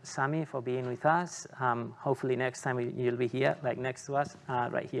again, Sami, for being with us. Hopefully next time you'll be here, like next to us,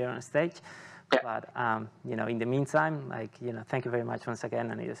 right here on stage. Yeah. But you know, in the meantime, like thank you very much once again,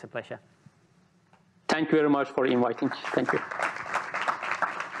 and it was a pleasure. Thank you very much for inviting. Thank you.